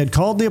 and when they had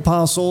called the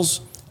apostles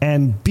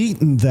and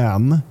beaten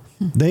them,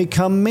 they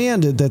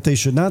commanded that they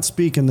should not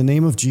speak in the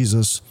name of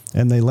Jesus,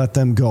 and they let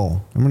them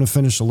go. I'm going to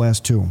finish the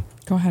last two.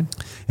 Go ahead.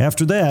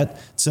 After that,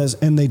 it says,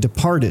 and they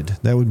departed.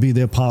 That would be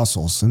the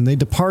apostles. And they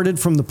departed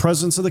from the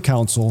presence of the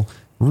council,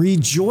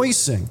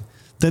 rejoicing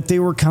that they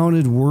were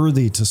counted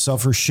worthy to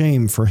suffer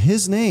shame for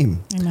his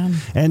name. Amen.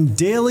 And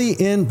daily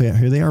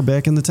here they are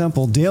back in the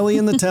temple, daily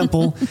in the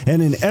temple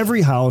and in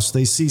every house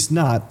they ceased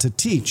not to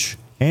teach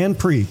and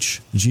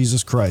preach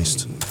Jesus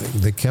Christ.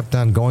 They kept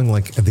on going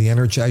like the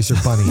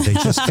Energizer Bunny. They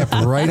just kept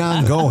right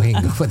on going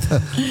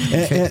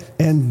with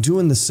and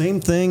doing the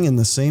same thing in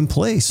the same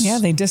place. Yeah,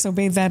 they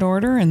disobeyed that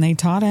order and they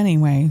taught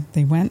anyway.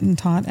 They went and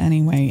taught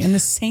anyway in the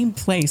same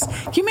place.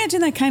 Can you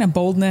imagine that kind of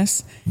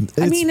boldness?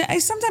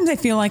 Sometimes I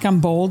feel like I'm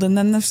bold, and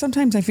then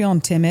sometimes I feel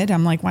I'm timid.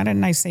 I'm like, why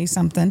didn't I say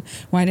something?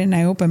 Why didn't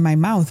I open my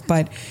mouth?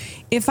 But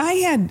if I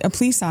had a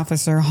police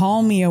officer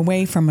haul me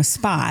away from a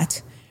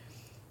spot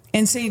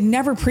and say,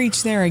 never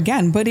preach there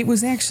again, but it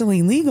was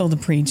actually legal to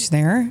preach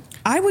there,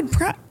 I don't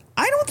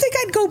think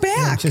I'd go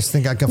back. I just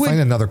think I could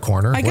find another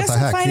corner. I guess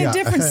I'll find a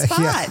different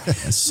spot.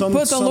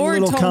 But the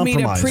Lord told me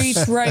to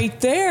preach right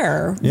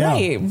there.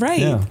 Right.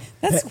 Yeah.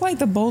 That's quite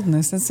the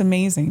boldness. That's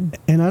amazing.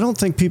 And I don't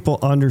think people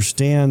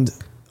understand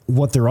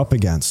what they're up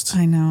against.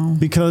 I know.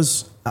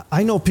 Because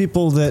I know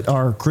people that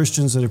are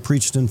Christians that have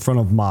preached in front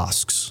of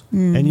mosques.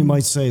 And you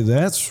might say,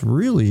 that's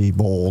really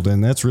bold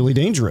and that's really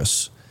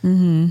dangerous.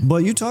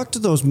 But you talk to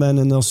those men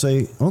and they'll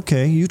say,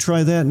 okay, you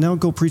try that. Now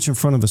go preach in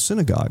front of a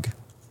synagogue.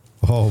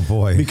 Oh,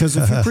 boy. Because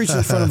if you preach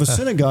in front of a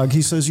synagogue,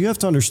 he says, you have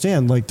to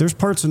understand, like, there's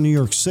parts of New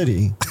York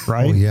City,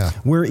 right? Oh, yeah.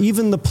 Where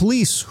even the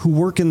police who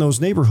work in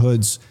those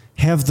neighborhoods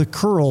have the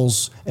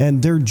curls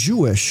and they're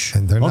Jewish.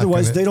 And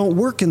otherwise, they don't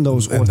work in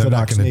those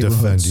Orthodox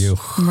neighborhoods. Defend you.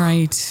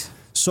 Right.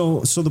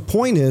 So the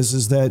point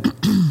is that,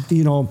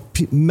 you know,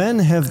 men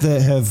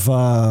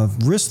have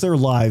risked their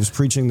lives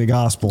preaching the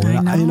gospel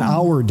in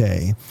our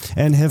day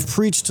and have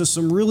preached to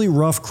some really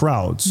rough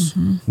crowds.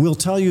 We'll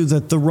tell you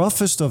that the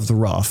roughest of the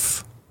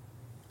rough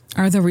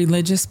are the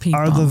religious people.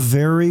 Are the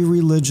very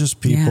religious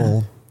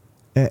people.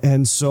 Yeah.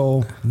 And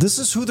so this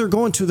is who they're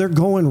going to. They're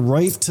going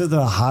right to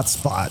the hot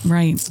spot.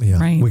 Right. Yeah.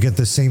 Right. We get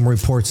the same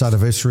reports out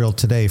of Israel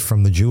today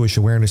from the Jewish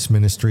Awareness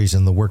Ministries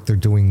and the work they're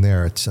doing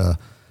there. It's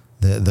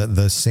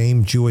the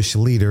same Jewish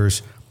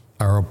leaders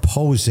are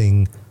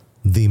opposing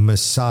the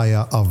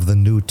Messiah of the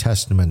New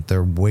Testament.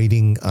 They're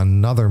waiting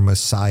another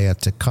Messiah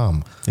to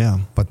come. Yeah.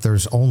 But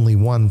there's only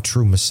one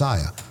true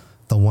Messiah.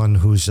 The one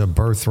whose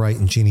birthright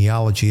and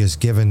genealogy is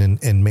given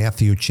in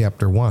Matthew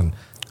chapter 1.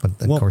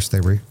 But of course,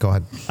 go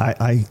ahead.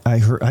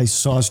 I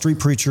saw a street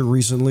preacher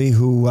recently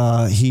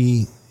who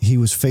he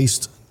was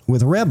faced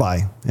with a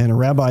rabbi, and a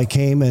rabbi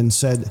came and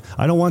said,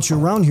 I don't want you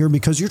around here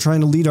because you're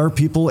trying to lead our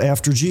people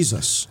after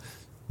Jesus.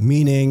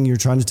 Meaning you're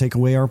trying to take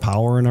away our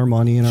power and our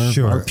money and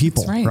our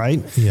people,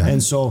 right? Yeah.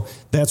 And so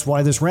that's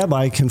why this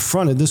rabbi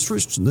confronted this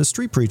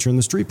street preacher, and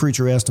the street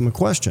preacher asked him a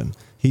question.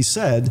 He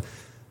said,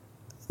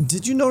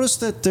 did you notice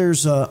that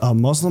there's a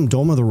Muslim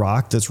Dome of the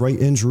Rock that's right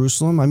in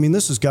Jerusalem? I mean,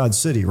 this is God's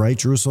city, right?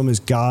 Jerusalem is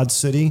God's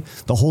city.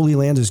 The Holy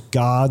Land is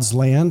God's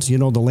land, you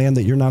know, the land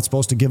that you're not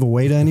supposed to give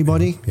away to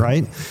anybody,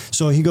 right?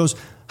 So he goes,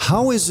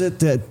 how is it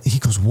that, he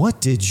goes, what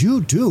did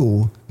you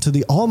do to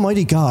the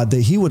Almighty God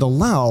that he would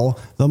allow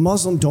the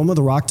Muslim Dome of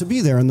the Rock to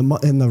be there? And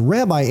the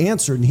rabbi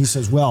answered, and he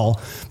says,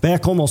 well,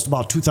 back almost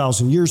about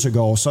 2,000 years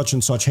ago, such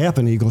and such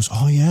happened. He goes,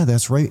 oh, yeah,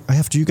 that's right.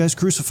 After you guys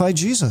crucified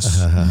Jesus.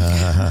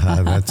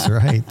 That's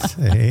right.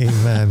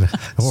 Amen.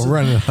 We're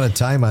running out of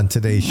time on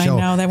today's show.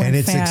 I know, that went and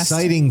it's fast.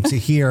 exciting to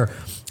hear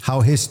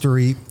how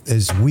history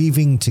is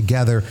weaving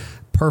together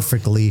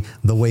perfectly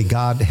the way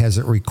God has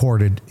it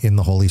recorded in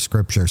the Holy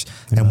Scriptures.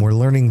 Yeah. And we're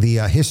learning the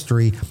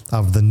history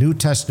of the New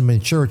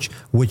Testament church,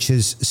 which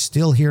is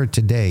still here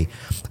today.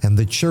 And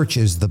the church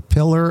is the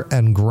pillar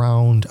and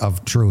ground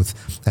of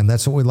truth. And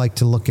that's what we like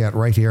to look at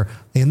right here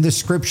in the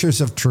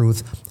Scriptures of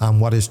Truth on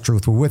What is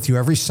Truth. We're with you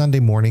every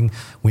Sunday morning.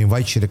 We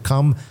invite you to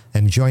come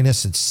and join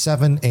us at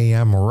 7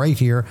 a.m. right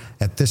here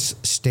at this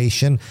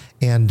station.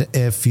 And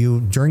if you,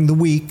 during the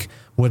week,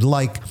 would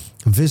like,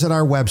 visit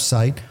our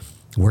website.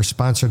 We're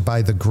sponsored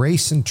by the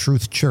Grace and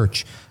Truth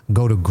Church.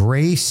 Go to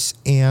Grace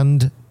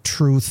and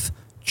Truth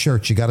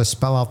Church. You got to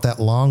spell out that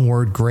long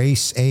word,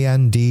 Grace,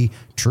 A-N-D,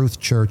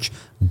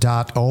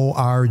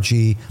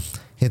 truthchurch.org.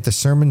 Hit the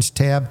sermons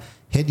tab,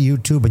 hit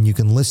YouTube, and you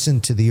can listen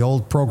to the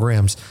old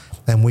programs.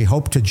 And we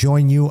hope to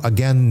join you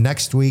again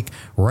next week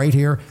right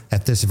here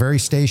at this very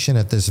station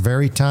at this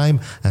very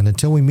time. And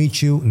until we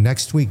meet you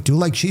next week, do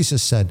like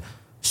Jesus said,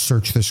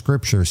 search the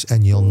Scriptures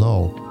and you'll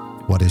know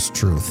what is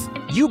truth.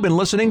 You've been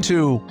listening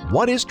to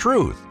What is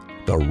Truth,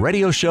 the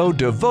radio show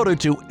devoted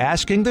to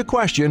asking the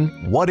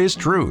question, what is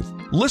truth?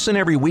 Listen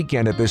every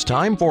weekend at this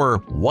time for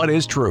What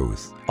is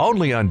Truth,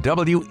 only on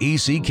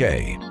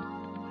WECK.